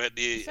 I have had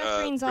the Seth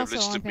Green's also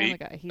privilege on to Family meet.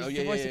 Guy. He's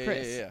the voice of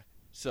Chris. Yeah.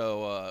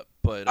 So,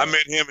 but I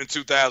met him in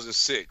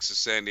 2006 at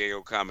San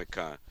Diego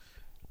Comic-Con.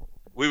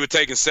 We were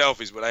taking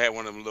selfies, but I had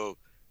one of them little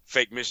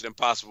fake Mission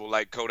Impossible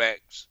like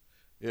Kodaks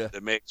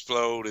that may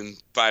explode in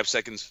 5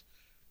 seconds.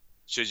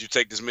 Should you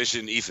take this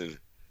mission, Ethan?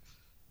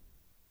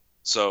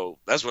 So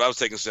that's what I was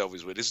taking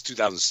selfies with. This is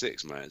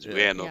 2006, man.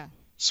 We had no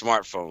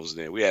smartphones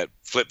then. We had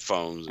flip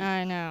phones.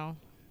 I know.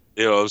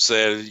 You know what I'm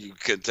saying? You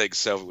couldn't take a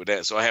selfie with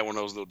that. So I had one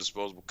of those little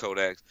disposable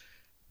Kodaks.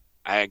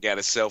 I had got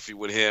a selfie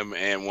with him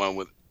and one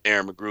with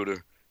Aaron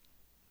McGruder,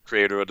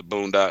 creator of the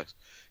Boondocks.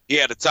 He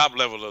had the top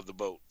level of the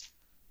boat.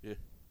 Yeah.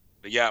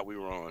 The yacht we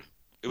were on.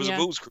 It was a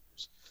booze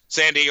cruise.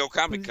 San Diego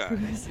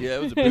Comic-Con. Yeah,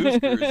 it was a booze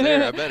cruise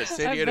there. I bet at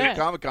San Diego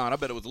Comic-Con. I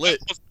bet it was lit.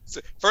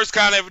 First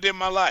con I ever did in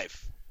my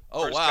life.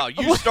 Oh, wow.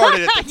 You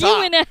started at the top. You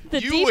went at the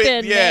deep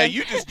end, Yeah, man.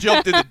 you just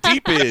jumped in the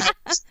deep end.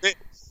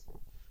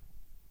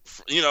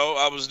 You know,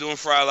 I was doing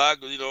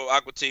Frylock. You know,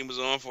 Aqua Teen was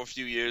on for a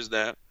few years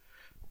now.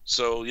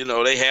 So, you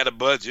know, they had a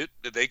budget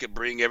that they could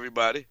bring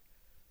everybody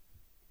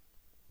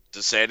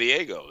to San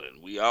Diego,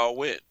 and we all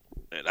went.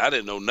 And I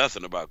didn't know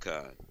nothing about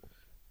con.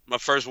 My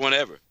first one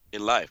ever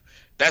in life.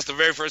 That's the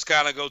very first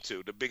con I go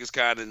to, the biggest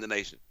con in the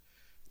nation.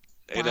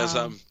 Ain't that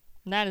something?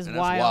 That is That's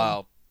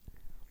wild.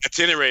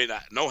 Itinerary,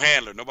 no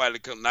handler. Nobody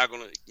come knock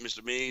on it.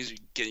 Mr. Means,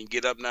 can you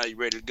get up now? You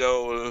ready to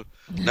go?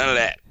 None of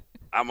that.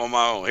 I'm on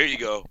my own. Here you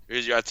go.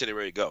 Here's your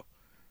itinerary. Go.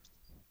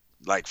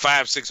 Like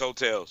 5, 6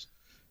 hotels.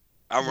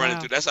 I'm running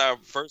through. That's our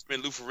first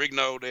been Lou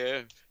Ferrigno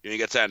there. You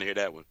ain't got time to hear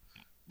that one.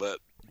 But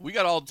we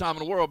got all the time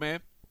in the world, man.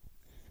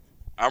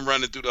 I'm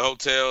running through the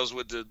hotels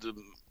with the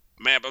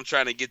map. I'm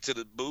trying to get to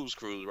the booze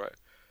cruise, right?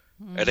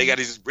 Mm-hmm. And they got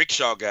these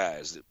rickshaw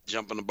guys that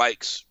jump on the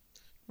bikes.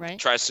 Right.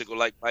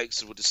 Tricycle-like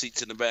bikes with the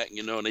seats in the back,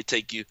 you know, and they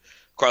take you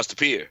across the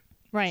pier.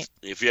 Right.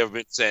 If you ever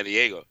been to San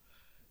Diego.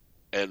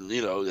 And,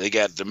 you know, they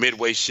got the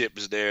Midway ship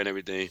is there and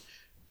everything.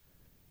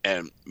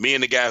 And me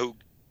and the guy who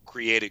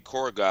created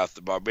Korgoth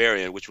the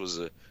Barbarian, which was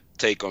a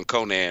take on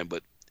Conan,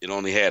 but it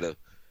only had a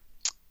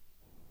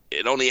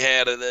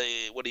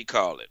what do you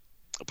call it?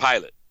 A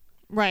pilot.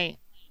 Right.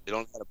 It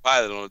only had a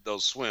pilot on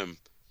Adult Swim.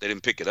 They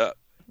didn't pick it up.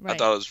 Right. I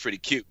thought it was pretty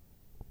cute.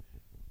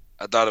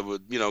 I thought it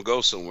would, you know,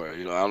 go somewhere.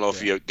 You know, I don't know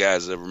if you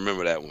guys ever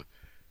remember that one.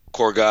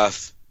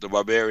 Korgoth the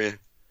Barbarian.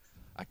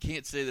 I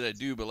can't say that I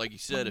do, but like you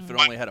said, if it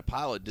only had a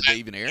pilot, did they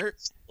even air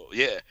it?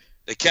 Yeah,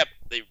 they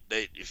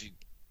if you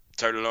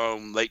turn it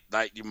on late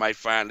night, you might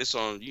find this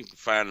on. You can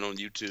find it on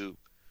YouTube.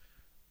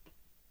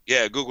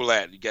 Yeah, Google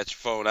that. You got your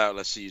phone out.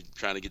 Let's see you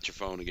trying to get your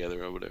phone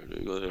together or whatever. I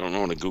don't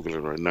want to Google it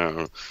right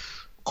now.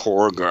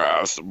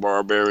 Korgoth the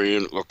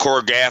Barbarian, or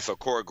Korgoth or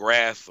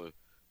Korgoth or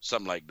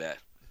something like that.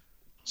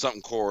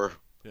 Something core.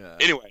 Yeah.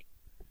 Anyway,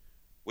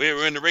 we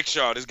were in the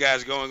rickshaw. This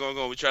guy's going.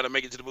 We try to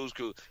make it to the booze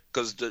cruise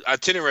because the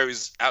itinerary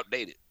is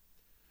outdated.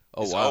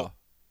 Oh, wow. Old.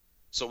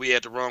 So we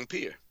had the wrong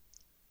pier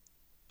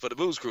for the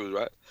booze cruise,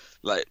 right?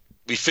 Like,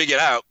 we figured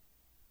out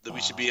that we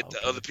should be at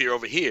the other pier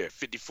over here,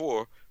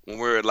 54, when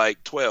we were at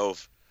like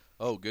 12.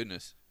 Oh,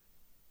 goodness.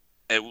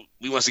 And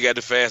we once got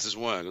the fastest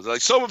one. It was like,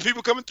 so many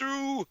people coming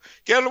through.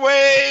 Get out of the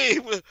way.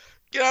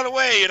 Get out of the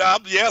way. You know,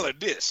 I'm yelling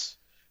this.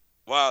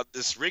 While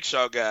this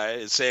rickshaw guy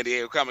in San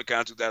Diego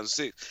Comic-Con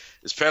 2006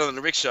 is pedaling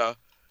the rickshaw,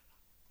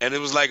 and it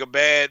was like a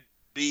bad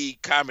B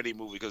comedy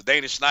movie because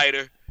Dana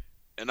Schneider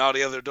and all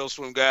the other Adult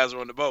Swim guys are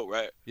on the boat,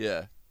 right?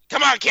 Yeah.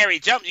 Come on, Carrie,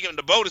 jump!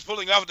 The boat is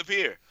pulling off the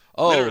pier.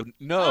 Oh, literally.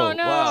 no! Oh,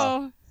 no!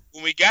 Wow.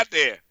 When we got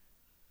there,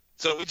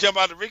 so we jump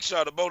out the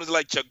rickshaw. The boat is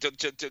like chug, chug,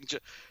 chug, chug,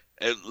 chug,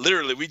 and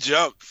literally we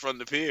jumped from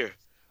the pier.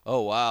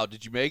 Oh, wow!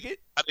 Did you make it?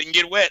 I didn't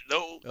get wet,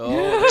 no. Oh,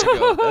 there you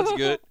go. That's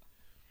good.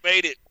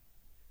 Made it.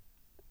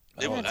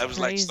 I was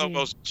like slow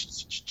motion.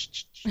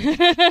 Like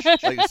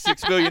a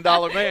 $6 million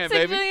man,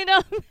 baby. $6 million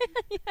man.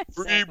 Yeah,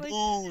 exactly. Free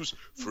booze,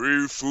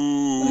 free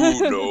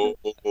food.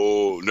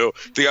 No.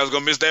 Think I was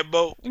gonna miss that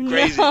boat?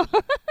 Crazy. No.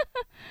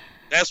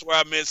 That's where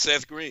I met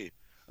Seth Green.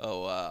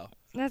 Oh, wow.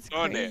 That's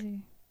on crazy.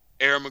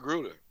 There. Aaron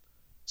McGruder.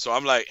 So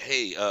I'm like,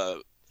 hey,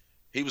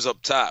 he was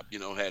up top. You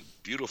know, had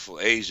beautiful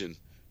Asian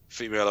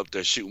female up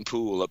there shooting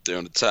pool up there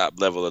on the top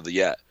level of the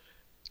yacht.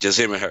 Just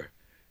him and her.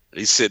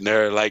 He's sitting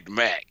there like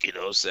Mac, you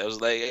know. So I was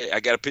like, hey, I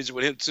got a picture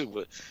with him too,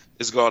 but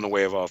it's gone the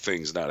way of all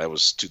things now. That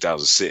was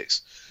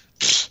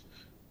 2006.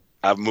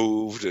 I've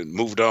moved and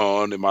moved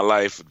on in my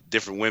life with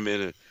different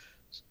women and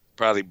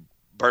probably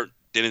burnt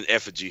then in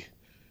effigy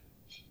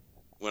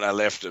when I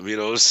left him,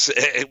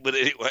 But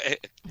anyway,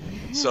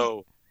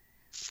 so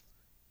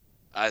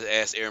I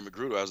asked Aaron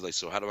McGruder, I was like,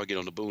 so how do I get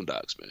on the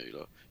Boondocks, man?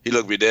 He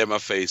looked me dead in my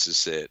face and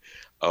said,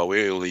 oh,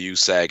 we only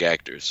use SAG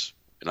actors.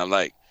 And I'm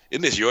like,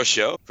 isn't this your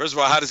show? First of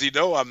all, how does he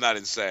know I'm not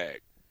in SAG?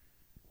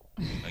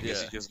 I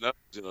guess he just knows.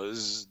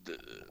 This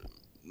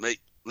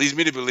leads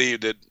me to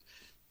believe that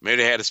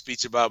maybe they had a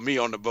speech about me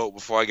on the boat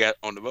before I got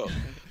on the boat.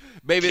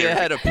 Maybe they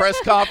had a press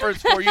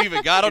conference before you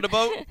even got on the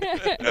boat.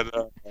 And,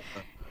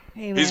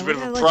 hey man, he's been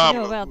a let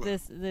problem. you know about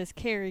this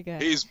Kerry guy.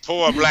 He's a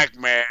poor black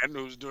man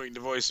who's doing the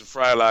voice of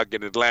Frylock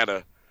in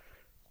Atlanta.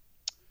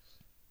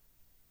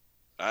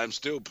 I'm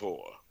still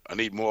poor. I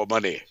need more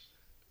money.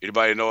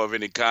 Anybody know of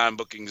any con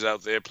bookings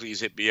out there?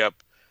 Please hit me up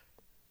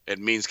at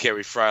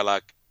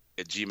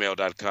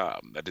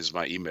meanskerryfrylock@gmail.com. That is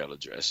my email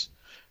address.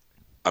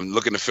 I'm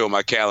looking to fill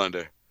my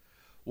calendar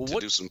to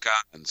do some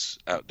cons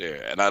out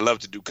there, and I love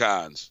to do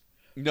cons.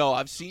 No,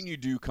 I've seen you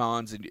do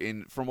cons,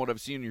 and from what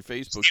I've seen on your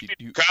Facebook,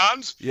 you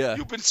cons. Yeah,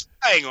 you've been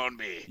spying on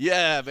me.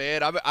 Yeah,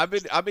 man, I've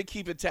been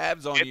keeping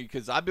tabs on you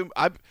because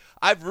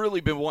I've really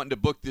been wanting to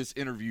book this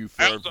interview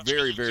for a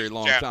very, very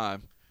long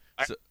time.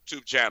 I have a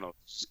YouTube channel.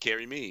 It's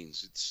Kerry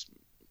Means. It's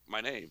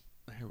my name.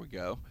 Here we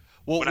go.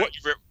 Well, whenever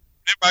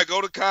I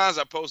go to cons,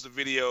 I post the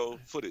video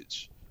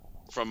footage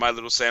from my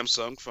little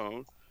Samsung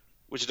phone,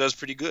 which does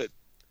pretty good.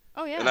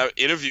 Oh yeah. And I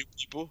interview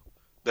people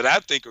that I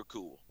think are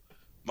cool.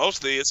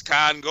 Mostly it's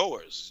con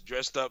goers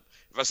dressed up.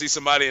 If I see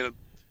somebody in a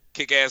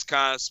kick-ass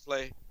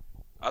cosplay,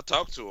 I'll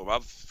talk to them.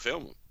 I'll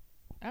film them.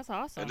 That's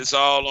awesome. And it's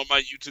all on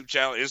my YouTube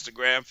channel,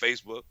 Instagram,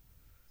 Facebook.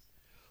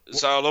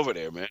 It's all over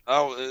there, man.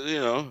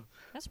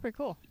 That's pretty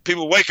cool.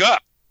 People wake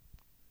up.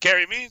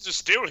 Kerry Means is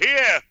still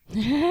here.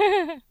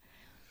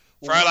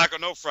 Frylock or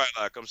no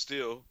Frylock, I'm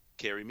still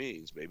Kerry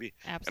Means, baby.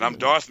 Absolutely. And I'm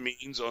Darth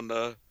Means on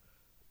the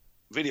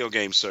video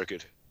game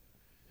circuit.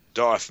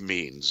 Darth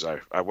Means.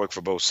 I work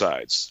for both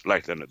sides,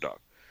 light and the dark.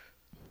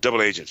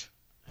 Double agent,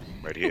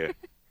 right here.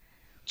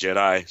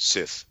 Jedi,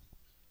 Sith.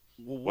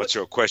 What's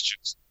your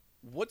questions?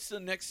 What's the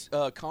next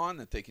con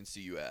that they can see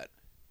you at?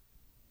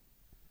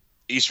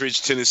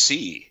 Eastridge,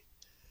 Tennessee.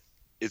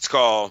 It's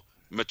called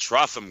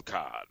Metrotham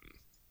Con.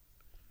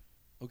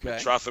 Okay.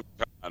 Metrotham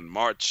Con,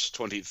 March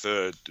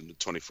 23rd to the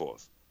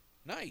 24th.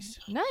 Nice.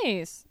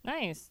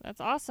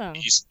 That's awesome.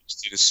 East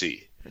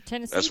Tennessee. For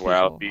Tennessee That's where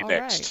I'll be All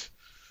next. Right.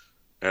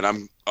 And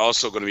I'm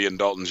also going to be in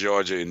Dalton,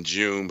 Georgia in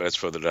June, but that's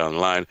further down the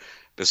line.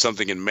 There's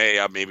something in May.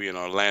 I may be in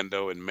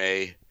Orlando in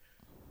May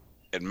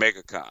at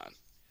MegaCon.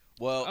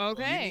 Well,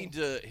 you need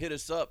to hit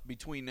us up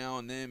between now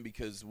and then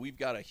because we've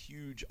got a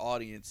huge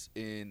audience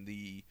in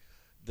the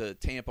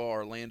Tampa,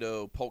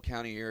 Orlando, Polk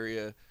County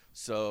area.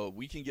 So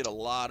we can get a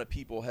lot of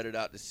people headed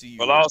out to see you.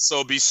 We'll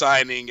also be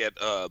signing at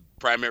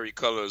Primary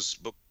Colors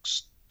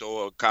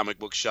Bookstore, comic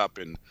book shop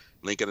in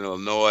Lincoln,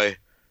 Illinois,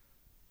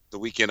 the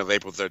weekend of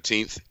April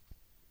 13th.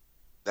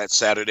 That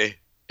Saturday,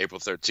 April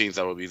 13th,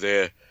 I will be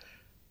there,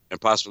 and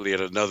possibly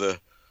at another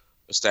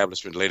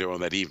establishment later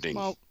on that evening.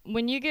 Well,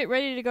 when you get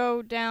ready to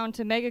go down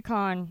to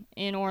MegaCon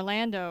in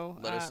Orlando,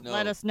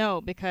 let us know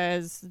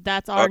because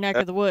that's our neck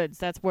of the woods.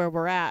 That's where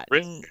we're at,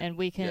 and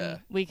we can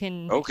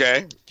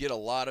get a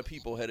lot of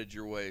people headed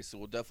your way. So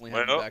we'll definitely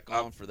have you back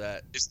on for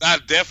that. It's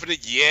not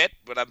definite yet,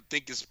 but I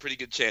think it's a pretty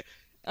good chance.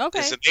 Okay,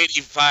 it's an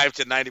 85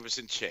 to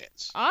 90%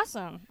 chance.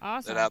 Awesome.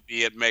 That I'll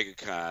be at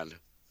MegaCon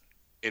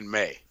in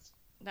May.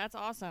 That's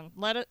awesome.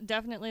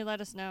 Definitely let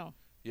us know.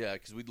 Yeah,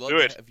 because we'd love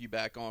to have you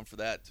back on for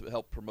that to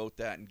help promote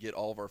that and get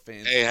all of our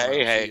fans.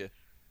 Hey.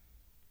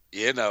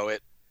 You know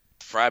it.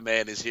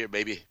 Fryman is here,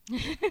 baby.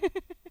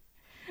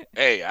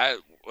 Hey,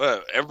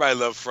 everybody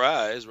loves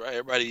fries, right?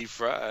 Everybody eat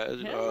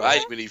fries.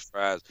 I even eat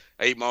fries.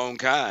 I eat my own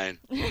kind.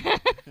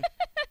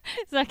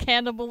 Is that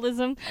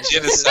cannibalism?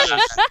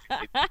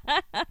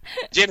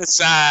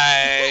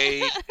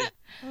 Genocide.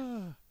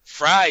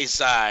 Fry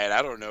side.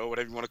 I don't know,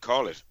 whatever you want to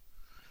call it.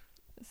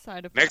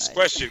 Next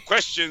question.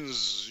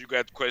 Questions. You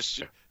got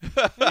question.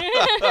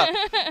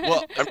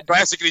 Well, I'm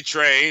classically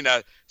trained.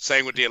 I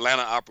sang with the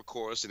Atlanta Opera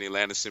Chorus and the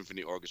Atlanta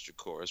Symphony Orchestra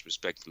Chorus,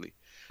 respectively.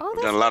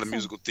 I've done a lot of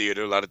musical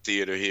theater, a lot of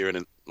theater here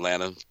in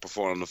Atlanta,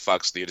 performed on the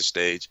Fox Theater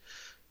stage.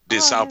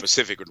 Did South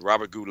Pacific with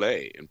Robert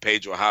Goulet and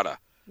Pedro Jara.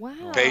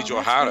 Wow, Pedro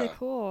that's Jara. Really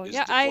cool.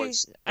 Yeah, I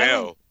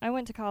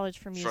went to college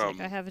for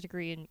music. I have a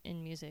degree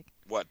in music.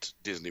 What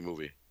Disney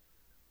movie?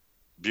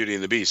 Beauty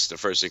and the Beast, the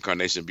first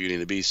incarnation of Beauty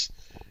and the Beast.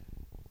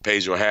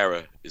 Pedro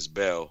Jara is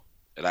Belle,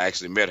 and I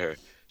actually met her.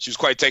 She was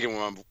quite taken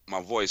with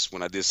my voice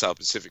when I did South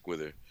Pacific with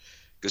her.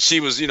 Because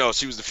she was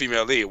the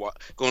female lead.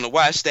 Going to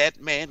wash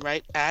that man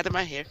right out of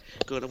my hair.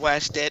 Going to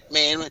wash that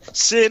man,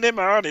 send him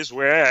on his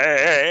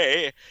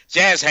way.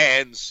 Jazz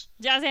hands.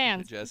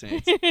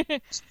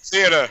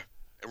 Theater.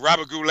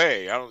 Robert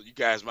Goulet. You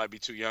guys might be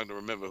too young to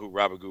remember who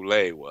Robert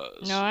Goulet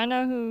was. No, I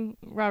know who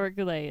Robert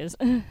Goulet is.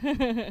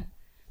 I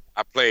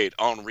played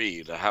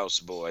Henri, the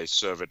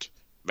houseboy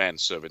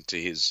manservant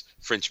to his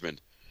Frenchman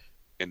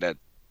in the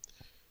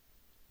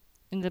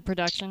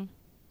production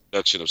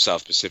of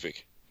South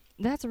Pacific.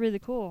 That's really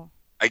cool.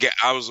 I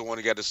was the one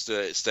who got to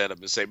stand up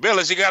and say,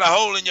 "Billis, you got a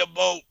hole in your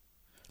boat."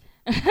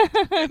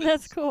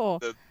 That's cool.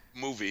 The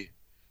movie.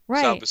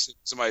 Right.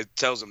 Somebody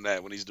tells him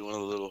that when he's doing a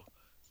little.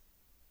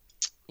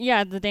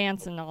 Yeah, the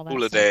dance and all that.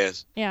 Hula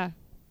dance. Yeah.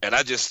 And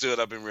I just stood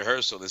up in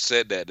rehearsal and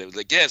said that. They was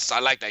like, yes, I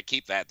like that.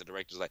 Keep that. The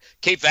director's like,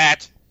 keep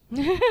that.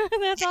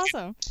 That's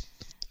awesome.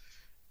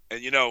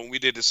 And, when we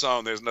did the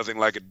song, There's Nothing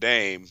Like a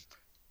Dame,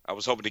 I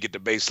was hoping to get the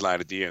bass line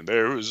at the end.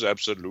 There is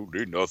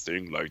absolutely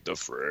nothing like the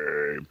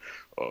frame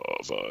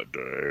of a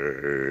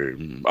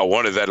dame. I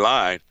wanted that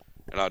line.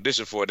 And I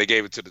auditioned for it. They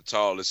gave it to the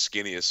tallest,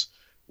 skinniest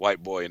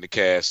white boy in the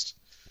cast.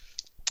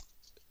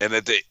 And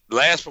at the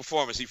last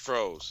performance, he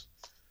froze.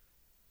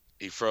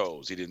 He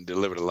didn't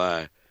deliver the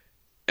line.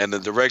 And the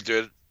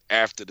director,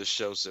 after the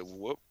show, said,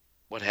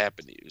 what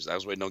happened to you? I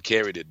was waiting on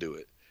Carrie to do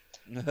it.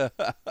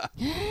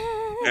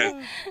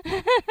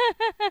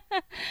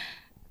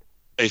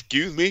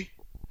 Excuse me?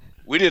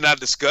 We did not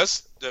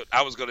discuss that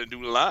I was going to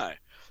do the line.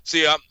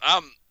 See,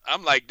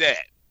 I'm like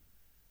that.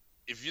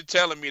 If you're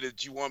telling me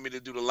that you want me to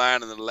do the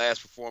line in the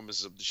last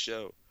performance of the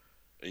show,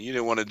 and you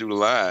didn't want to do the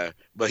line,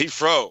 but he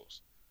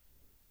froze.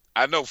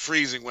 I know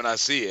freezing when I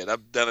see it.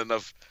 I've done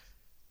enough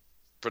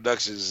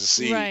productions to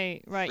see.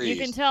 Right. Freeze. You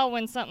can tell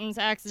when something's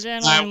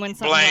accidental and when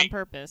something's on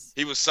purpose.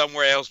 He was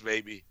somewhere else,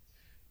 baby.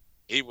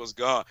 He was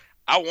gone.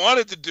 I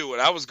wanted to do it.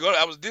 I was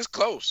this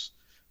close,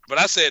 but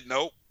I said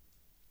nope.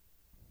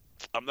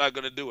 I'm not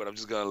gonna do it. I'm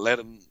just gonna let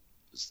him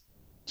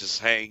just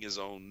hang his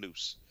own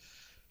noose.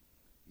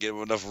 Give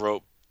him enough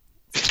rope.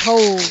 It's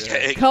cold.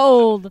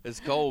 Cold. It's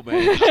cold,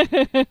 man.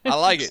 I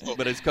like it,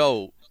 but it's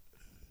cold.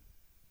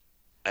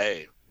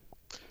 Hey,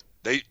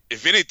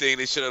 if anything,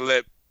 they should have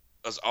let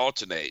us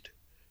alternate.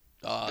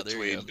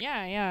 There you go.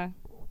 Yeah.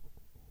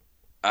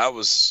 I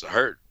was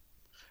hurt.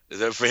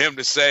 For him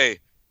to say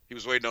he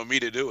was waiting on me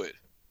to do it.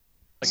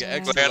 Like an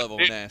extra level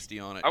nasty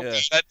on it. I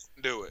wish I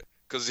didn't do it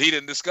because he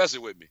didn't discuss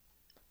it with me.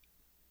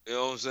 You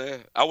know what I'm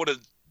saying? I would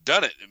have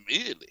done it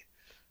immediately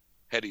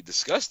had he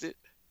discussed it.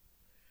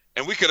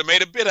 And we could have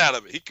made a bit out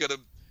of it. He could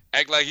have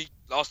acted like he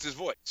lost his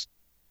voice.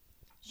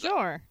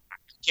 Sure.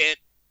 Can't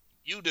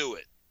you do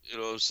it? You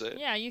know what I'm saying?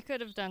 Yeah, you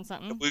could have done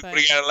something. We would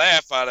have got a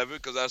laugh out of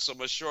it because I was so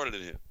much shorter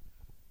than him.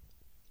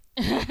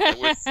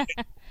 We're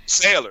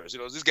sailors.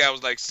 This guy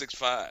was like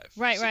 6'5".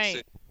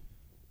 Right.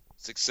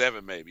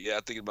 6'7" maybe. Yeah,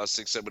 I think about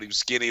 6'7", but he was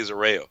skinny as a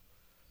rail.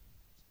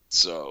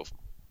 So,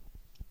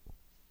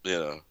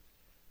 that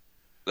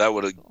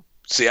would have.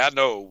 See, I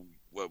know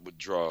what would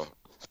draw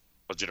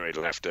or generate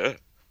laughter.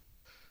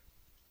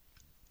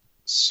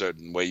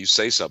 Certain way you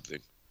say something.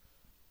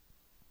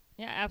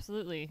 Yeah,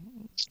 absolutely.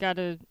 Got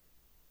to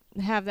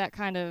have that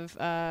kind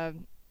of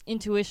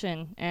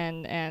intuition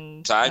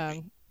and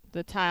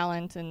the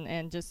talent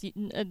and just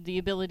the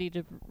ability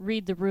to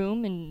read the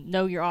room and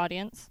know your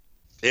audience.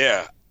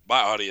 Yeah,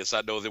 my audience,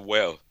 I know them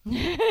well.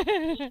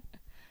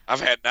 I've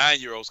had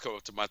 9-year-olds come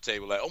up to my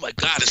table like, "Oh my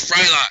God, it's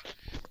Frylock."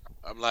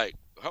 I'm like,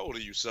 "How old are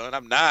you, son?"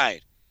 "I'm 9."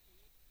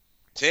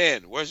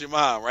 10. "Where's your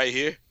mom?" "Right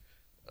here."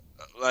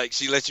 Like,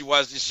 she let you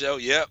watch this show?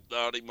 "Yep."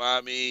 "Naughty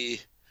mommy.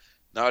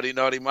 Naughty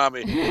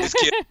mommy." This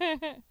kid,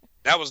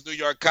 that was New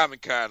York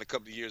Comic Con a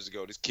couple of years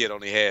ago. This kid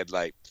only had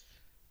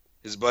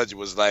his budget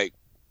was like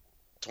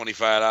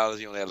 $25.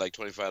 He only had like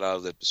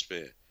 $25 left to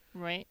spend.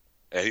 Right.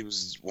 And he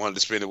wanted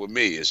to spend it with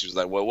me. And she was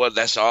like, "Well, what?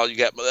 That's all you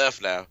got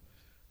left now."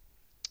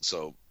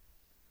 So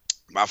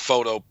my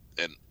photo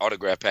and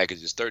autograph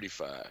package is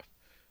 $35.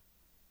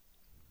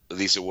 At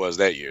least it was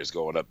that year. It's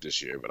going up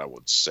this year, but I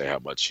wouldn't say how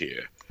much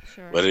here.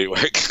 Sure. But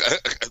anyway,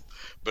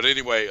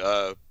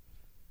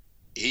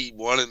 he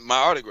wanted my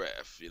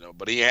autograph,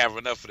 but he didn't have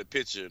enough for the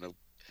picture.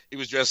 He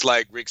was dressed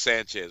like Rick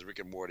Sanchez, Rick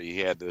and Morty. He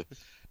had the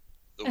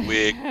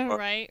wig,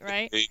 right,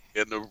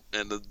 and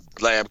the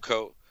lab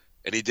coat,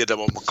 and he did that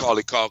on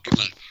Macaulay Culkin,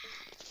 like,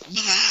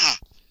 "Ma,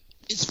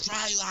 it's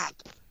Frylock,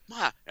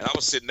 Ma." And I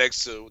was sitting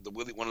next to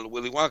one of the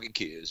Willy Wonka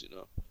kids,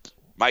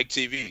 Mike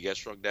TV. He got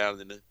shrunk down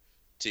in the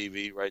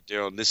TV right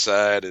there on this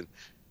side, and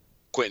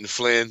Quentin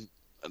Flynn,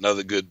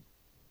 another good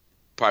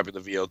popular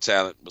VO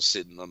talent, was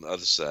sitting on the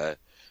other side.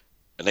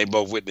 And they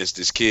both witnessed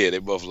this kid. They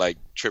both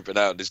tripping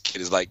out. This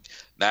kid is 9,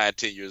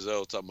 10 years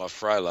old talking about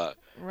Frylock.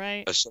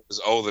 Right. A show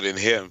is older than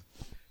him.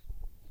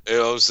 You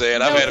know what I'm saying?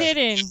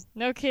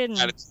 No kidding.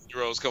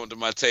 10-year-olds coming to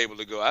my table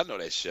to go, "I know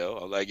that show."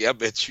 I'm like, "Yeah, I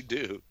bet you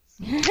do."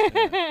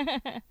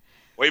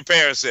 Where your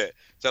parents at?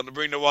 Tell them to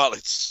bring the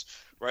wallets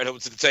right over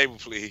to the table,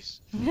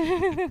 please.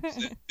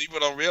 People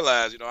don't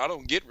realize, I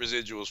don't get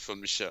residuals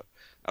from the show.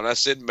 I'm not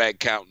sitting back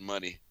counting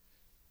money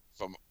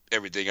from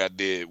everything I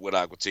did with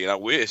Aqua Teen. I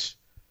wish.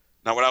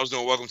 Now, when I was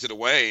doing Welcome to the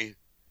Wayne,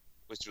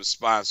 which was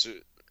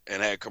sponsored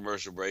and had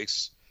commercial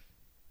breaks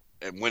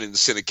and went into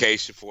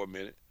syndication for a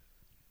minute,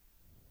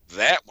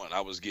 that one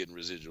I was getting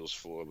residuals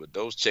for, but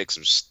those checks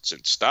have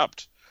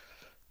stopped.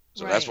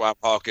 So That's why I'm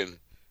hawking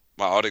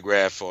my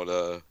autograph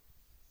on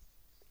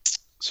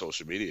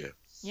social media.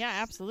 Yeah,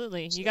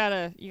 absolutely. You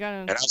gotta.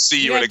 And I'll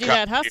see you at at do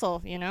that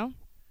hustle, Yeah.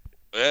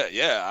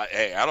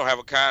 I don't have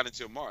a con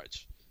until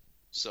March,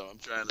 so I'm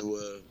trying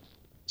to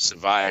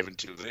survive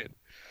until then.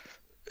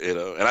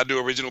 And I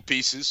do original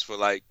pieces for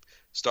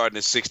starting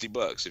at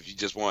 $60. If you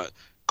just want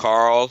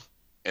Carl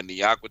and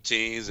the Aqua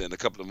Teens and a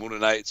couple of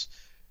Moonanites.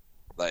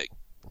 Like,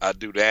 I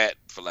do that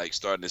for like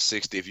starting at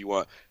 60. If you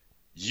want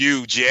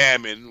you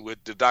jamming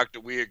with the Dr.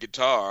 Weird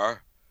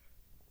guitar,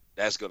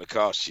 that's going to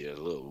cost you a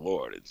little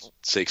more than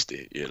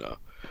 60, you know.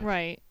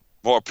 Right.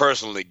 More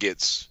personally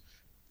gets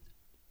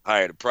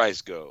higher the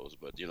price goes,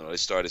 but you know, they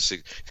start at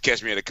 6. If you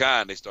catch me at a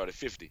con, they start at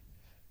 50.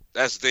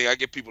 That's the thing. I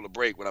give people a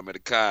break when I'm at the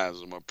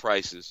cons on my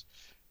prices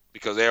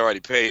because they already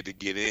paid to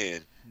get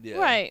in. Yeah.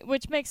 Right,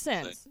 which makes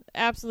sense.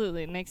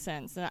 Absolutely, it makes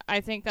sense.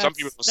 I think that's some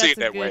people don't see it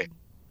that way.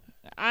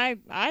 I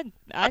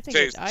think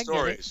tell you some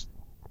stories.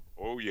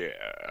 Oh yeah,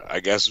 I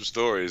got some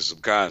stories, some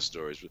con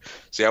stories.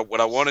 See,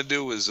 what I want to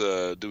do is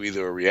do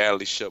either a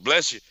reality show.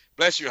 Bless you,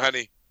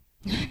 honey.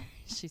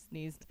 She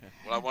sneezed.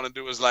 What I want to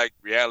do is like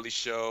reality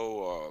show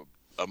or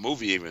a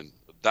movie, even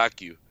a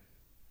docu,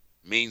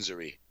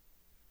 Meansery.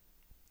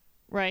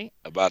 Right.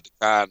 About the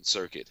con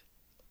circuit.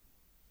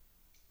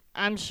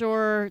 I'm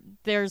sure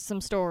there's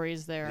some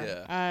stories there.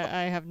 Yeah.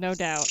 I have no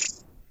doubt.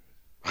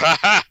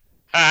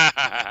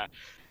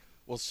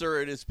 Well,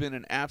 sir, it has been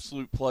an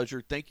absolute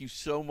pleasure. Thank you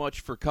so much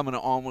for coming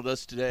on with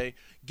us today.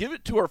 Give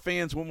it to our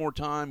fans one more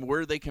time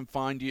where they can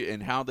find you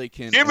and how they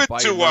can give it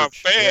to our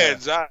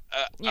fans. Yeah.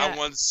 I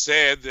once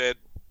said that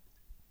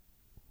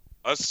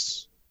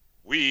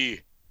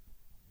we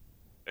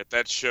at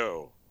that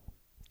show,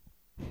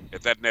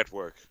 at that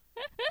network,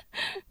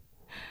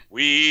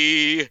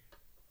 we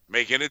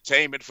make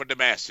entertainment for the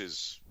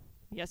masses.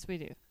 Yes, we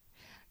do.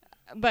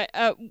 But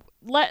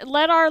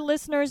let our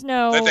listeners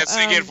know. Let that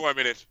sink in for a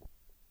minute.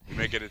 We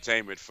make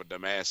entertainment for the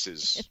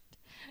masses.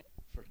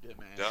 For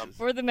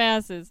the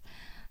masses.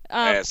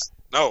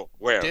 No,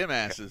 where? The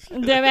masses. The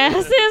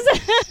masses.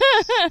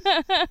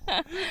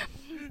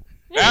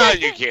 Now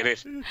you get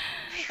it.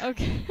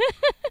 Okay.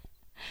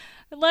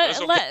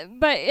 But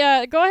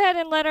go ahead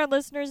and let our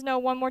listeners know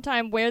one more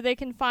time where they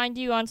can find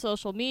you on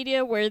social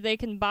media, where they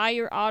can buy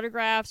your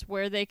autographs,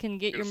 where they can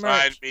get your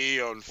merch. Find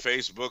me on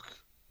Facebook,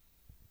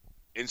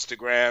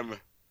 Instagram,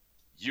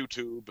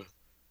 YouTube.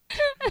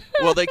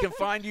 Well, they can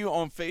find you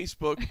on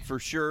Facebook for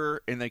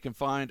sure, and they can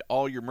find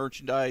all your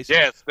merchandise.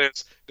 Yes,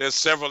 there's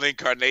several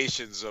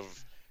incarnations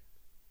of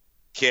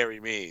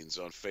Kerry Means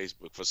on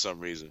Facebook for some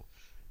reason.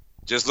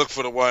 Just look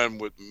for the one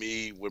with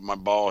me with my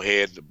bald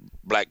head, the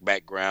black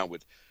background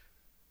with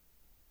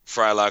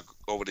Frylock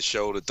over the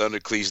shoulder,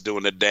 Thundercleese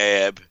doing the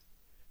dab,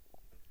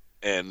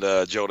 and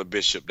Joe the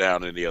Bishop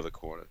down in the other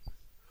corner.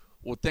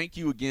 Well, thank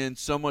you again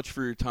so much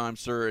for your time,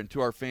 sir, and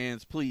to our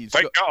fans, please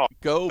Thank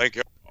y'all. Thank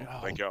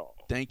y'all.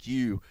 Thank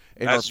you.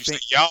 And as you see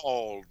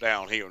y'all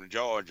down here in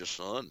Georgia,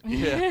 son.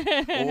 Yeah.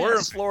 Well, we're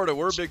in Florida.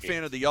 We're a big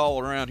fan of the y'all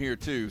around here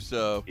too.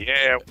 So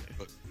yeah.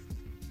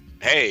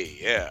 Hey,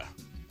 yeah.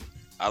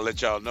 I'll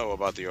let y'all know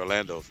about the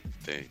Orlando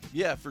thing.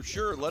 Yeah, for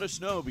sure. Let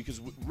us know because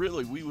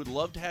really we would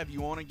love to have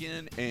you on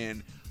again.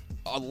 And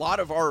a lot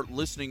of our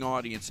listening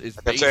audience is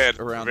based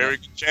around very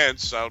good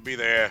chance I'll be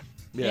there.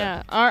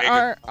 Yeah.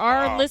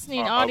 Our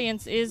listening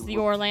audience is the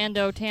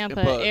Orlando,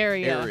 Tampa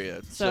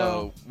area.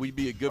 So we'd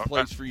be a good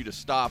place for you to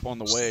stop on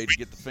the way to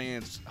get the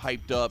fans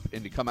hyped up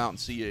and to come out and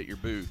see you at your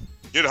booth.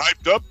 Get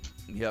hyped up.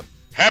 Yep.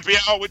 Happy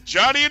hour with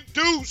Johnny and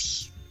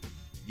Deuce.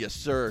 Yes,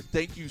 sir.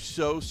 Thank you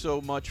so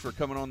much for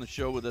coming on the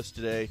show with us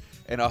today.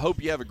 And I hope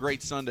you have a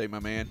great Sunday, my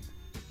man.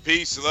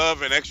 Peace,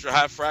 love, and extra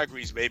hot fry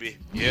grease, baby.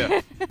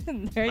 Yeah.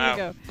 There you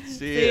go.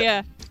 See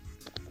ya.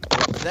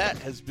 That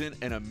has been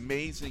an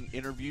amazing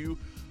interview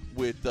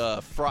with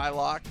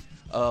Frylock.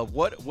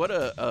 What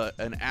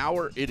an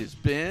hour it has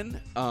been.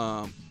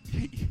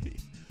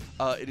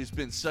 It has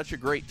been such a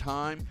great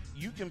time.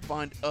 You can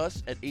find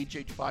us at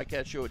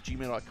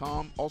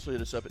hhpodcastshow@gmail.com. Also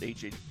hit us up at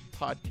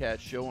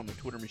hhpodcastshow on the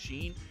Twitter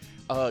machine.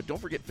 Don't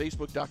forget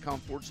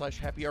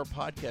Facebook.com/Happy Hour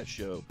Podcast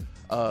Show.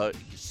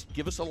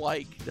 Give us a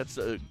like. That's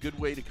a good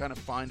way to kind of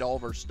find all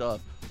of our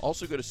stuff.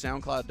 Also go to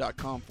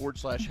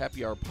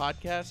SoundCloud.com/Happy Hour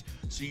Podcast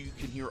so you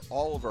can hear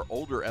all of our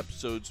older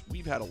episodes.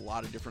 We've had a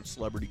lot of different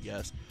celebrity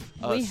guests.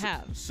 We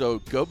have. So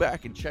go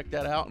back and check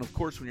that out. And of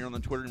course, when you're on the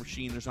Twitter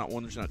machine, there's not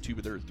one, there's not two,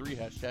 but there are 3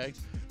 hashtags.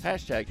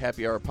 Hashtag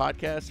Happy Hour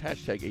Podcast,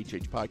 hashtag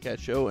HH Podcast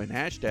Show, and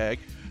hashtag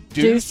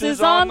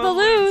Deuces on the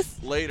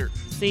Loose. Later.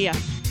 See ya.